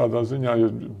domāju, ka tādā ziņā,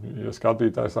 ja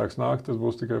skatītājs sāks nākt, tas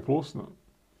būs tikai plus.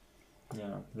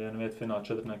 Jā, viena vieta fināla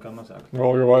 4 nekā mazāk.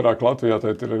 Vēl jau vairāk Latvijā,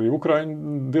 tad ir arī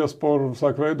Ukraiņu diaspora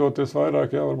sāk veidoties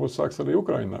vairāk, varbūt sāks arī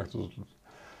Ukraiņu nākt uz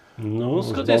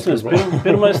skatīsimies,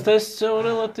 pirmais tests jau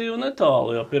relatīvi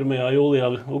netālu, jo 1.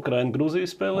 jūlijā Ukraina-Gruzija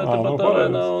spēlē tāpat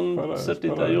arēnā un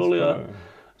 7. jūlijā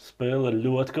spēle ir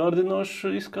ļoti kārdinoša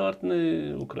izkārtni.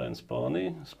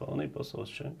 Ukraina-Spānija, Spānija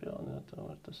pasaules čempioni.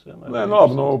 Tas vienmēr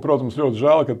protams, ļoti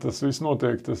žēl, ka tas viss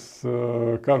notiek, tas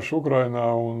karš Ukrainā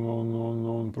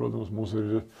un protams, mums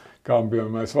ir, kā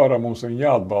mēs varam, mums viņi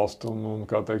jāatbalsta un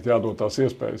kā teikt, jādod tās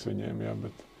iespējas viņiem, jā,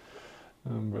 bet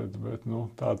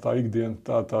tā ikdiena,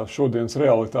 tā šodienas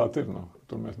realitāte ir,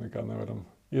 tur mēs nekā nevaram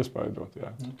iespaidot, jā.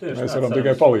 Mēs varam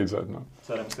tikai palīdzēt.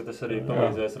 Cerams, ka tas arī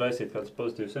palīdzēs raisīt kādas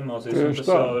pozitīvas emocijas. Un tas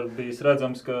jau ir bijis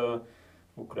redzams, ka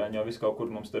Ukraiņi jau visu kaut kur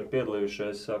mums tur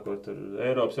piedalījušies, sākot ar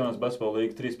Eiropas jaunās basketbola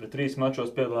līga 3-3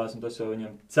 mačos piedalās, un tas jau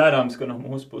viņam cerams, ka no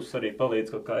mūsu puses arī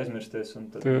palīdz kaut kā aizmirsties,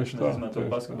 un tad mēs izmanto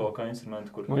basketbolu kā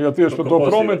instrumentu, kur... Ja tieši par to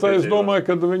Prometē, es domāju,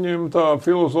 ka viņiem tā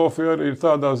filozofija arī ir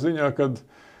tādā ziņā,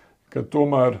 kad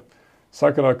tomēr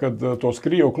sakarā, kad tos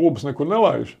Krievu klubus nekur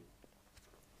nelaiž.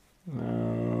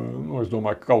 Es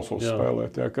domāju, ka kausos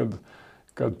spēlēt,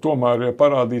 kad tomēr, ja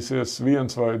parādīsies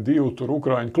 1 vai 2 tur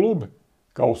Ukraiņu klubi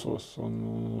kausos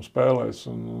un spēlēs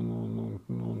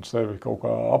un sevi kaut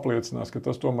kā apliecinās, ka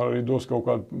tas tomēr arī dos kaut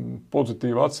kādu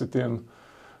pozitīvu atsitienu,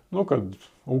 nu, kad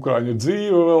Ukraiņa ir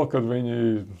dzīve vēl, kad viņi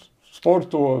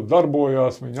sporto,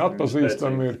 darbojās, viņi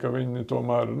atpazīstami ir, ka viņi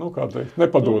tomēr, nu, kā teikt,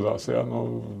 nepadodās, jā.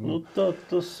 Nu,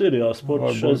 tas ir, jā,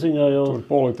 sports šai ziņā jau. Tur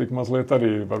politika mazliet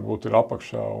arī varbūt ir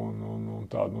apakšā un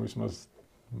tāda, nu, vismaz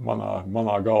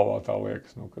manā galvā tā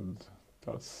liekas, nu, kad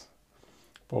tāds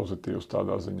pozitīvs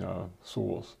tādā ziņā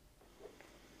solis.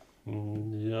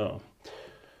 Jā.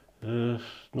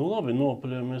 Nu, labi,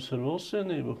 nopaļamies ar Valsts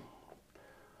vienību.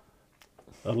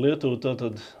 Ar Lietuvu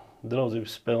tātad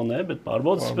draudzības spēle ne, bet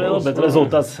pārbaudas spēle, bet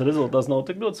rezultāts nav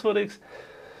tik ļoti svarīgs.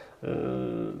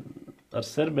 Ar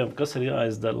serbiem, kas ir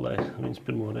jāizdara, lai viņus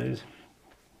pirmo reizi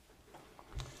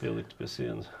pieliktu pie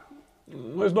sienas?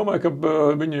 Es domāju, ka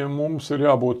mums ir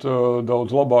jābūt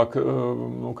daudz labāk,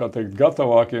 nu, kā teikt,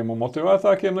 gatavākiem un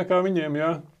motivētākiem nekā viņiem,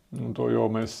 jā. Un to jau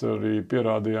mēs arī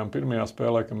pierādījām pirmajā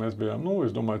spēlē, ka mēs bijām, nu,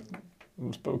 es domāju,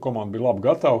 komanda bija labi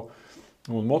gatava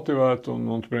un motivēta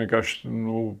un vienkārši,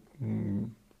 nu,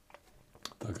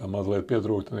 tā kā mazliet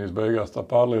pietrūktanīs beigās tā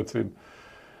pārliecība.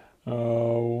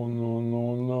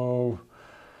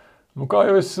 Nu, kā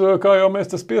jau mēs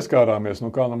tas pieskārāmies, nu,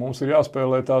 kā nu, mums ir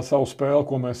jāspēlē tā savu spēli,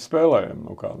 ko mēs spēlējam.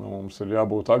 Nu, kā, nu, mums ir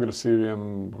jābūt agresīviem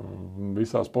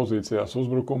visās pozīcijās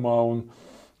uzbrukumā un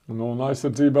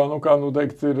aizsardzībā. Nu, kā, nu,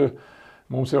 teikt,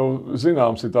 mums jau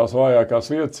zināms ir tās vājākās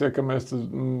vietas, ja ka mēs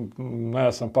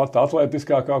neesam pat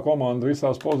atletiskākā komanda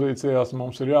visās pozīcijās.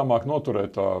 Mums ir jāmāk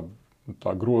noturēt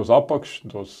tā groza apakš,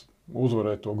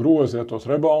 uzvarēt to grozi, ja tos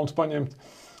rebounds paņemt,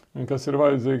 kas ir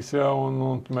vajadzīgs, jā,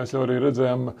 un mēs jau arī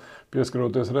redzējām,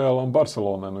 pieskaroties Realam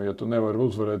Barcelonai, nu, ja tu nevari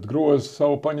uzvarēt grozi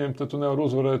savu paņemt, tad tu nevari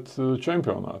uzvarēt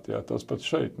čempionātu, jā, tas pats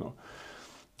šeit, nu.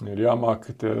 Ir jāmāk,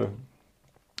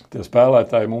 tie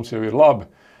spēlētāji mums jau ir labi,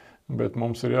 bet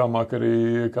mums ir jāmāk arī,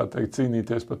 kā teikt,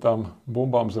 cīnīties par tām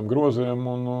bumbām zem groziem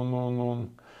un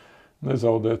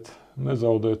nezaudēt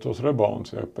tos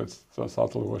rebounds, jā, pēc tās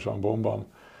atlikušām bumbām,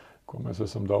 ko mēs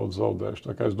esam daudz zaudējuši.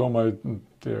 Tā kā es domāju,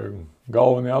 tie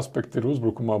galvenie aspekti ir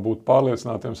uzbrukumā būt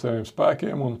pārliecinātiem saviem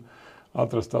spēkiem un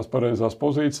atrast tās pareizās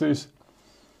pozīcijas.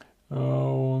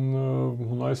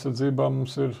 Un aizsardzībā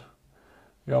mums ir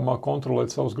jāmāk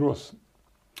kontrolēt savus grozs.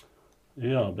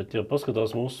 Jā, bet ja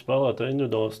paskatās mūsu spēlētāju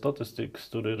individuālās statistikas,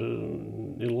 tur ir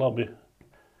labi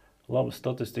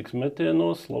statistikas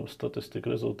metienos, labi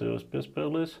statistika rezultīvos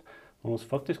piespēlēs. Mums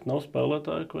faktiski nav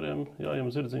spēlētāji, kuriem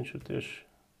jājam zirdziņš ir tieši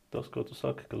tas, ko tu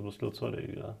saki, kas būs ļoti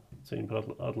svarīgi, jā, cīņa par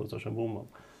atliecošiem bumbām.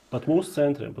 Pat mūsu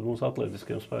centriem, pat mūsu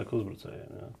atletiskiem spēku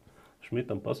uzbrucējiem, jā.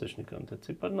 Šmitam, Pasečnikam, tie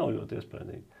cipari nav ļoti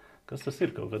iespaidīgi. Kas tas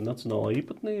ir, kaut kāda nacionālā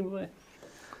īpatnība vai?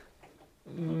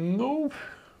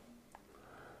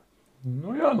 Nu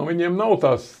jā, nu viņiem nav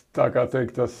tās, tā kā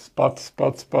teikt, tas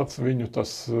pats viņu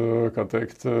tas, kā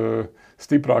teikt,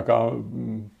 stiprākā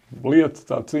lieta,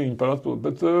 tā cīņa par atpildu,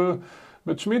 bet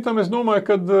Šmitam es domāju,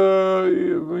 ka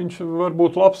viņš var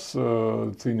būt labs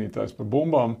cīnītājs par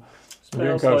bumbām.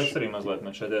 Spēles laiks arī mazliet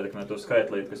man šeit ietekmē to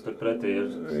skaitlīt, kas tur pretī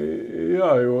ir.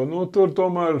 Jā, jo nu, tur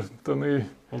tomēr...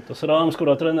 Un tas rāms,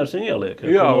 kurā treneris viņu ieliek.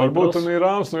 Jā, varbūt tā ir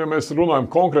rāms. Nu, ja mēs runājam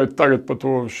konkrēti tagad par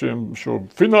šo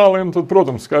fināliem, tad,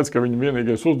 protams, skaidrs, ka viņa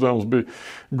vienīgais uzdevums bija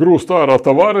grūst ārā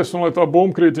Tavares un lai tā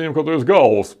bumba krīt viņam kaut uz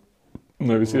galvas.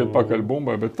 Nevis iet pakaļ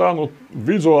bumbai, bet tā, nu,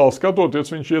 vizuāli skatoties,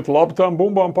 viņš iet labi tām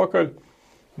bumbām pakaļ.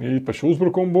 Īpaši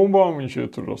uzbrukuma bumbām, viņš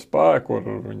iet tur ar spēku,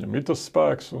 viņam ir tas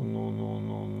spēks.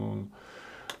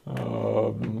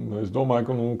 Es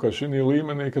domāju, ka šī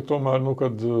līmenī, ka tomēr, nu,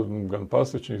 kad gan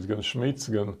Pasečniks, gan Šmits,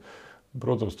 gan,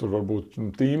 protams, tur varbūt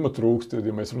tīma trūkst,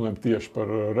 ja mēs runājam tieši par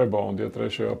reboundu, ja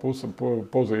trešajā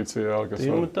pozīcijā.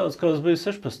 Tīma ir tāds, kāds bija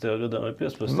 16. gadā vai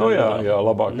 15. Nu, jā,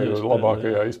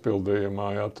 labākajā izpildījumā,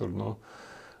 jā, tur, nu.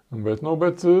 Bet,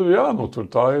 jā, nu, tur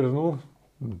tā ir, nu,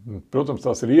 protams,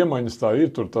 tās ir iemaņas, tā ir,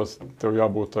 tur tev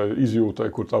jābūt tai izjūtai,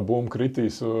 kur tā bumba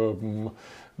kritīs,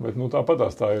 bet, nu,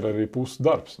 tāpatās tā ir arī puses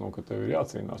darbs, nu, ka tev ir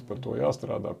jācīnās par to,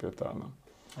 jāstrādā pie tā, nu.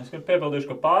 Es gribu piebildīšu,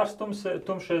 ka pāris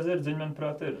tumšie zirdziņi,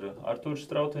 manuprāt, ir Artūrs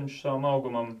Strautiņš savam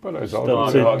augumam.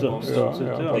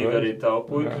 Divi arī tavu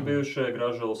puikas bijušie,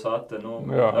 Gražuls Ate, nu,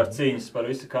 ar cīņas par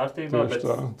visu kārtībā, bet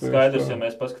skaidrs, ja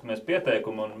mēs paskatāmies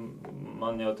pieteikumu, un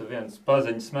man jau te viens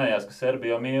paziņas smējās, ka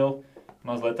Serbija mīl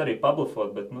mazliet arī pablufot,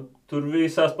 bet nu, tur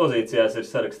visās pozīcijās ir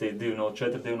sarakstīti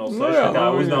 2-0-4, 2-0-6, tā kā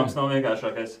uzdevums nav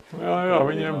vienkāršākais. Jā,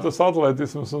 viņiem tas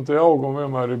atletisms un tie augumi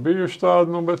vienmēr ir bijuši tādi,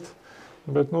 nu,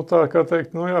 bet nu, tā kā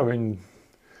teikt, nu jā, viņi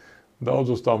daudz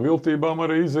uz tām viltībām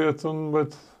arī iziet,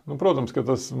 bet, nu, protams, ka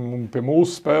tas pie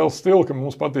mūsu spēles stila, ka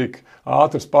mums patīk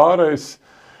ātrs pārējs,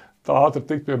 tā ātri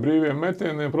tikt pie brīviem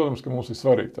metieniem, protams, ka mums ir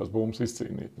svarīgi tās bumbas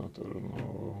izcīnīt.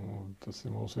 Tas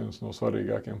ir mums viens no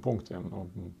svarīgākiem punktiem.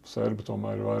 Serbi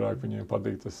tomēr ir vairāk, viņiem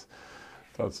patīk tas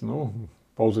tāds,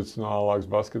 pozicionālāks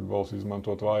basketbols,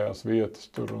 izmantot vājās vietas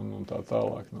tur un tā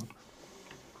tālāk.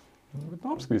 Bet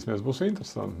apskatīsimies, būs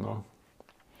interesanti.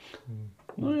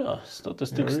 Jā,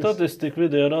 statistika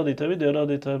video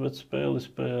rādītāji, bet spēle.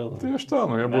 Tieši tā,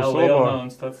 ja būs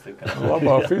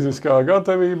labā fiziskā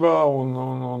gatavībā un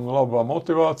labā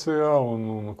motivācijā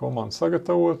un komanda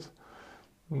sagatavot,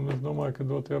 es domāju, ka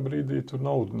dotajā brīdī tur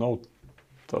nav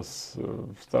tas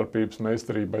starpības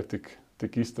meistarībai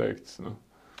tik izteikts.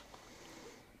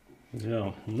 Jā.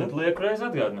 Tad lieku reiz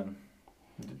atgādinām.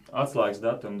 Atslēgas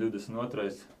datuma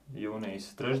 22. jūnijas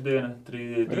trešdiena,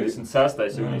 36.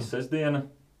 jūnijas sestdiena,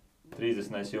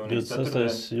 30. jūnijas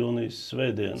 26. jūnijas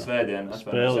svētdiena.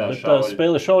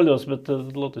 Spēle Šauļos, bet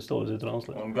Latvijas televīzija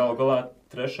translē. Un galā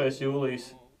 3. jūlijas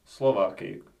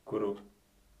Slovākija, kuru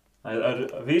ar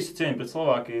visu cieņu pret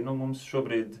Slovākiju, mums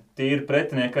šobrīd tīri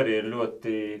pretinieki arī ir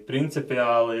ļoti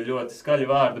principiāli, ļoti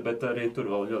skaļi vārdi, bet arī tur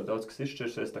vēl ļoti daudz kas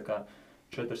izšķirsies, tā kā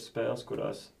 4 spēles,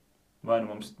 kurās vai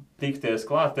mums tikties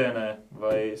klātienē,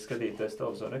 vai skatīties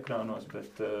televizoru ekrānos,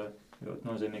 bet ļoti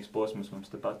nozīmīgs posms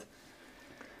mums tepat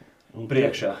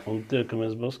priekšā. Un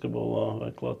tiekamies basketbolā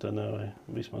vai klātienē, vai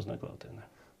vismaz neklātienē.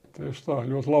 Tieši tā,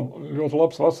 ļoti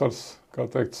labs vasaras, kā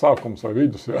teikt, sākums vai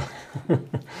vidus, jā.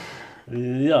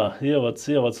 Jā,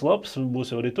 ievads labs,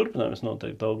 būs jau arī turpinājums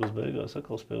noteikti augusta beigās,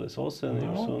 atkal spēlēs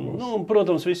valstsienības.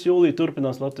 Protams, visu jūliju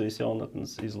turpinās Latvijas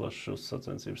jaunatnes izlašu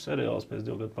sacensības seriāls, pēc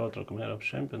 2 gadu pārtraukuma Eiropas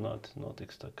čempionāti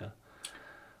notiks.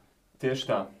 Tieši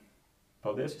tā.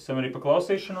 Paldies visam arī par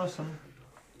klausīšanos un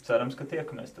cerams, ka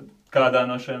tiekamies tad kādā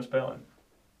no šiem spēlēm.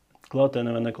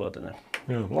 Klātienē vai neklātienē.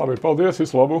 Jā, labi, paldies,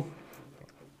 visu labu!